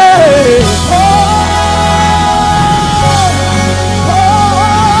 Hey.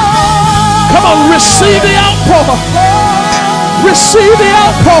 Come on, receive the outpour. Receive the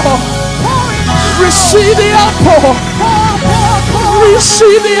outpour. Receive the outpour.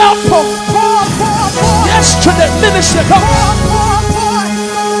 Receive the outpour. Yes, to the minister. Come on.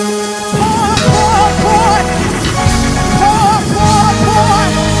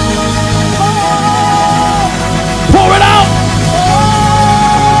 Pour it out.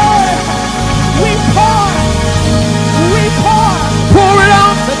 We pour. We pour. Pour it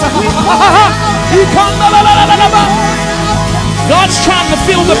out. God's trying to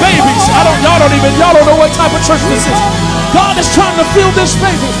fill the babies. Y'all don't know what type of church this is. God is trying to fill this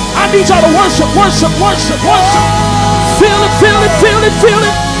baby. I need y'all to worship, worship, worship, worship. Feel it, feel it, feel it, feel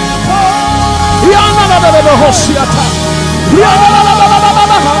it.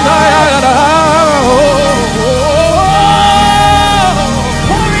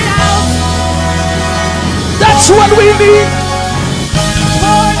 That's what we need.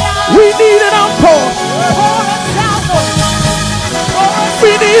 We need an outpour.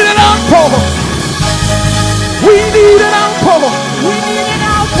 We need an outpour. We need an outpour. We need an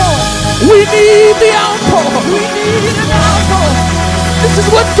outpour. We need the outpour. We need an outpour. This is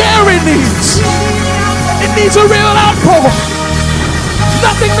what Gary needs. It needs a real outpour.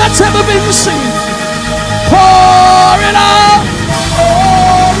 Nothing that's ever been seen. Pour it out.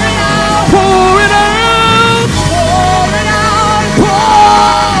 Pour it out. Pour it out. Pour it out. Pour.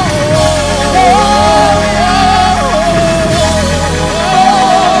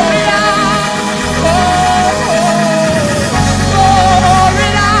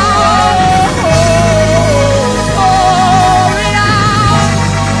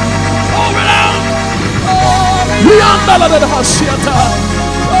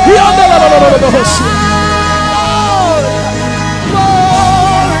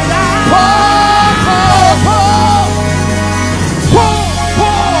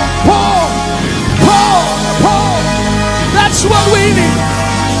 That's what we need.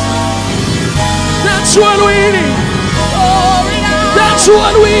 That's what we need. That's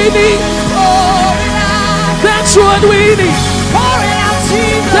what we need. That's what we need.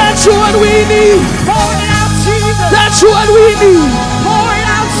 That's what we need. That's what we need.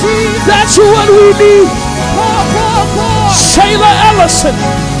 That's what we need. Shayla Ellison,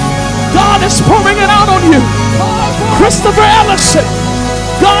 God is pouring it out on you. Christopher Ellison,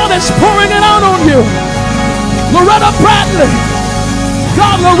 God is pouring it out on you. Loretta Bradley,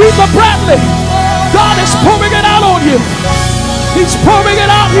 Laretha Bradley, God is pouring it out on you. He's pouring it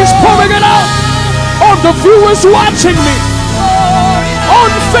out. He's pouring it out on the viewers watching me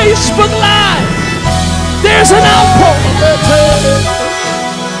on Facebook Live. There's an outpour.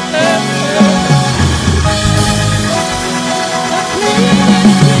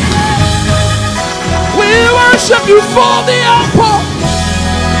 We worship you for the outpour.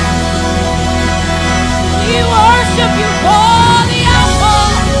 We worship you for the outpour.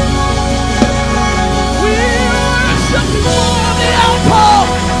 We worship you for the outpour.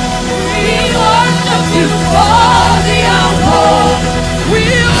 We worship you for the outpour. We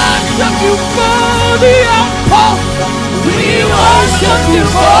worship you for the outpour. We worship you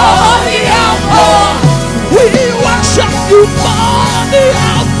for the outpour. We worship you for the outpour. We worship you for the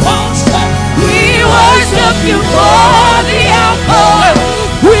outpour. We worship you for the outpour.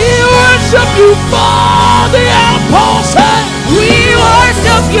 We worship you for the outpour. Say, we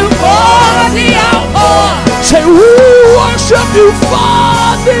worship you for the outpour. We worship you for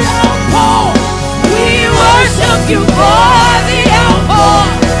the outpour.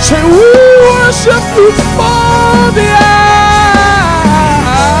 Say, we worship you for the outpour.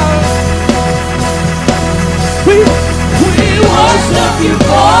 We worship you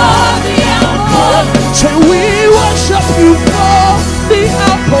for the outpour. Say, we worship you for the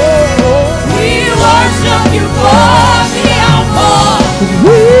outpour. We worship you for the outpour.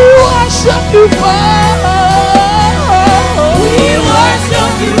 We worship you for. We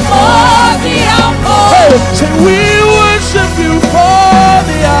worship you for the outpour. Hey, say, we worship you for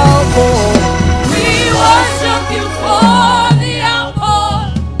the outpour. We worship you for the outpour.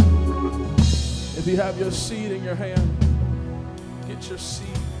 If you have your seed in your hand, get your seed.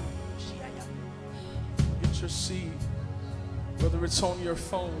 Get your seed. Whether it's on your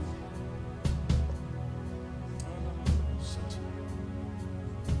phone.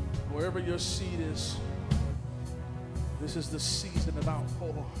 Wherever your seed is, this is the season of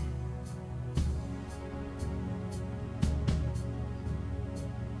outpour.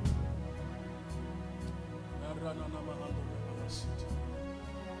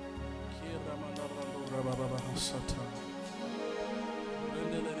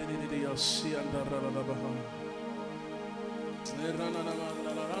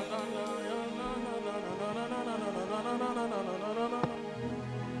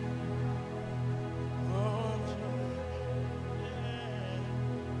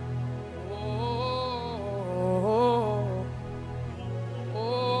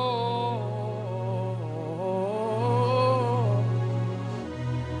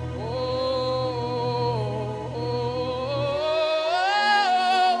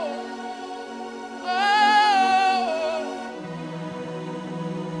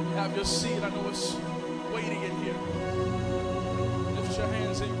 Your seed, I know it's waiting in here. Lift your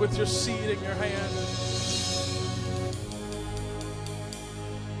hands in with your seed in your hand.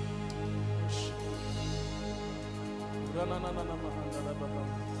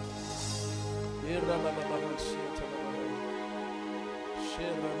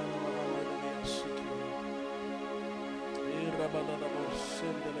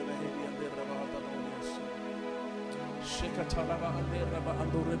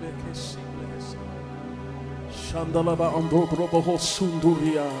 Shandalaba ando brobo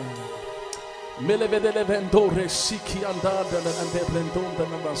sunduria. Melevedele vendore siki andada and blendonda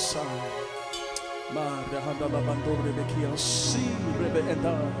nambasa. Mare handala bandore bekia si rebe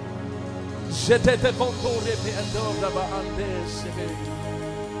enda. Jetete bondore be andora ba ande sebe.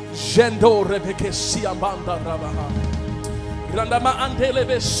 Jendore beke si ambanda rabaha. Randama andele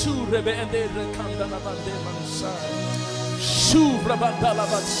be sure be ende rekanda na bande mansa. Shuvra bandala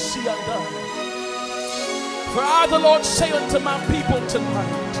ba si anda. For I, the Lord, say unto my people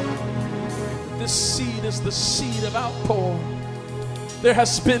tonight, this seed is the seed of outpour. There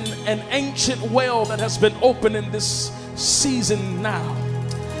has been an ancient well that has been opened in this season now.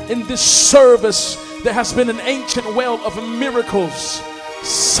 In this service, there has been an ancient well of miracles,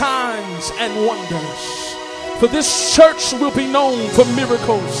 signs, and wonders. For this church will be known for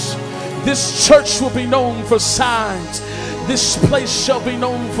miracles. This church will be known for signs. This place shall be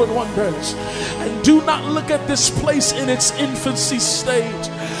known for wonders. And do not look at this place in its infancy stage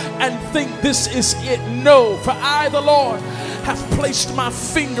and think this is it. No, for I, the Lord, have placed my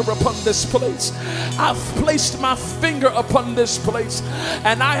finger upon this place. I've placed my finger upon this place,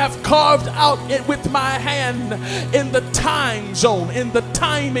 and I have carved out it with my hand in the time zone, in the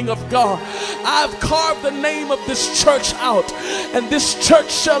timing of God. I've carved the name of this church out, and this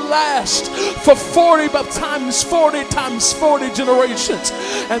church shall last for 40 times 40 generations.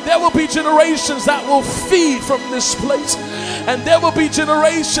 And there will be generations that will feed from this place, and there will be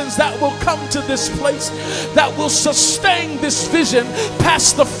generations that will come to this place that will sustain this vision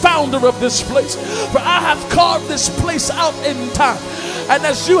past the founder of this place. For I have carved this place out in time, and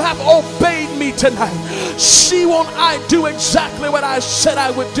as you have obeyed me tonight, see won't I do exactly what I said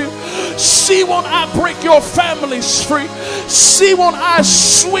I would do. See won't I break your families free. See won't I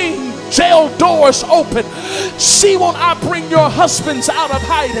swing jail doors open. See won't I bring your husbands out of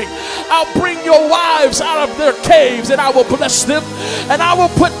hiding. I'll bring your wives out of their caves, and I will bless them, and I will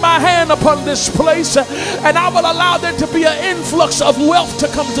put my hand upon this place, and I will allow there to be an influx of wealth to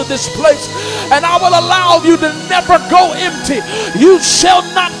come to this place, and I will allow you to never go empty. You shall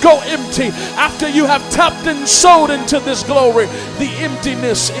not go empty after you have tapped and sowed into this glory. The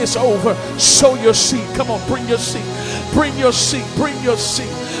emptiness is over. Sow your seed. Come on, bring your seed. Bring your seed. Bring your seed.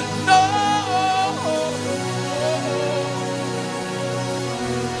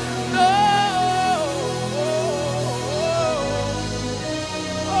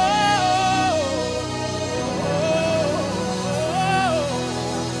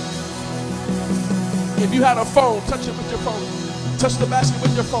 If you had a phone, touch it with your phone. Touch the basket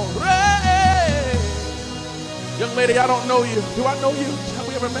with your phone. Hey! Young lady, I don't know you. Do I know you? Have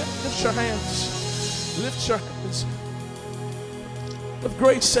we ever met? Lift your hands. Lift your hands. If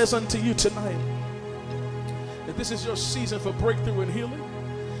grace says unto you tonight that this is your season for breakthrough and healing,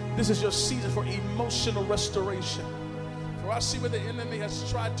 this is your season for emotional restoration. For I see where the enemy has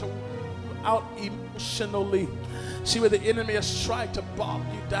tried to out emotionally. See where the enemy has tried to bog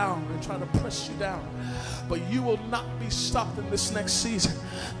you down and try to press you down. But you will not be stopped in this next season.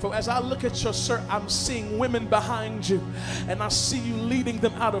 For as I look at your shirt, I'm seeing women behind you, and I see you leading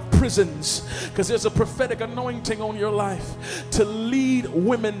them out of prisons, because there's a prophetic anointing on your life to lead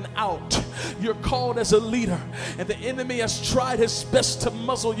women out. You're called as a leader, and the enemy has tried his best to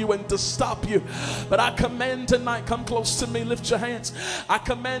muzzle you and to stop you. But I command tonight, come close to me, lift your hands. I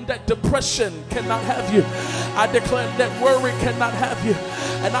command that depression cannot have you. I declare that worry cannot have you.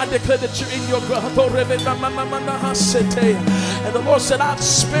 And I declare that you're in your and the Lord said, I've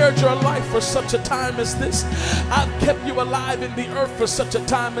spared your life for such a time as this. I've kept you alive in the earth for such a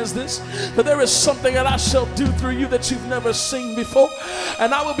time as this. For there is something that I shall do through you that you've never seen before.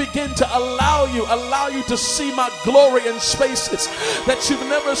 And I will begin to allow you to see my glory in spaces that you've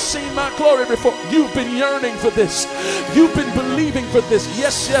never seen my glory before. You've been yearning for this. You've been believing for this.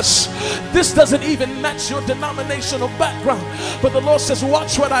 Yes, yes. This doesn't even match your denominational background. But the Lord says,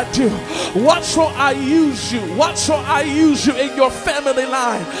 watch what I do. Watch how I use you. Watch how I use you in your family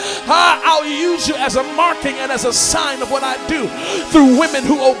line. I'll use you as a marking and as a sign of what I do through women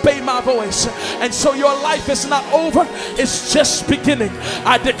who obey my voice. And so your life is not over. It's just beginning.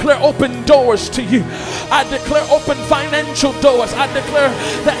 I declare open doors to you. I declare open financial doors. I declare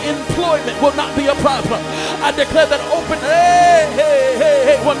that employment will not be a problem. I declare that open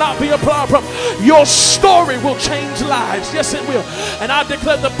will not be a problem. Your story will change lives. Yes, it will. And I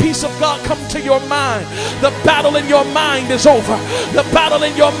declare the peace of God come to your mind. The battle in your mind is over. over. The battle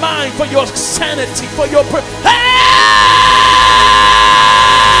in your mind for your sanity, for your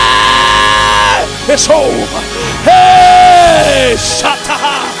it's over. Hey,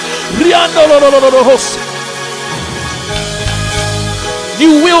 Shataha.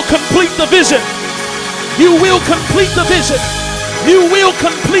 You will complete the vision. You will complete the vision. You will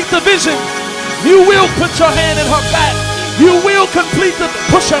complete the vision. You will put your hand in her back. You will complete the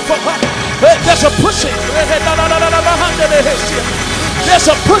push for her. There's a pushing. There's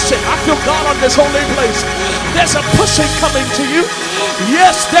a pushing. I feel God on this holy place. There's a pushing coming to you.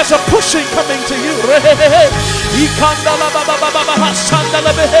 Yes, there's a pushing coming to you.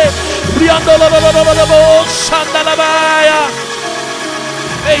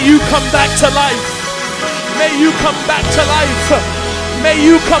 May you come back to life. May you come back to life. May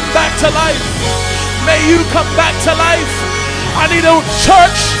you come back to life. May you come back to life. I need a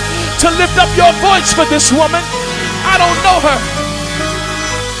church to lift up your voice for this woman. I don't know her.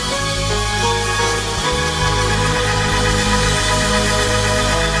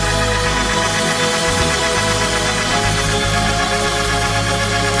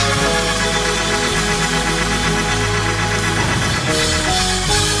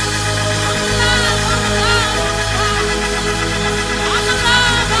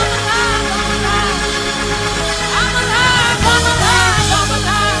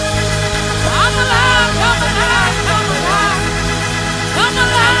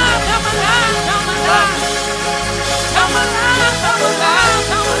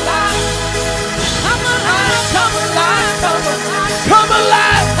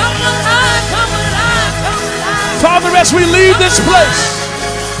 Father, as we leave this place,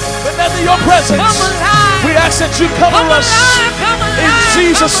 but under your presence, we ask that you cover us in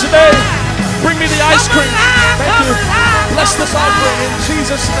Jesus' name. Bring me the ice cream. Thank you. Bless this offering in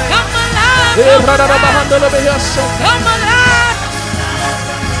Jesus' name. Come alive.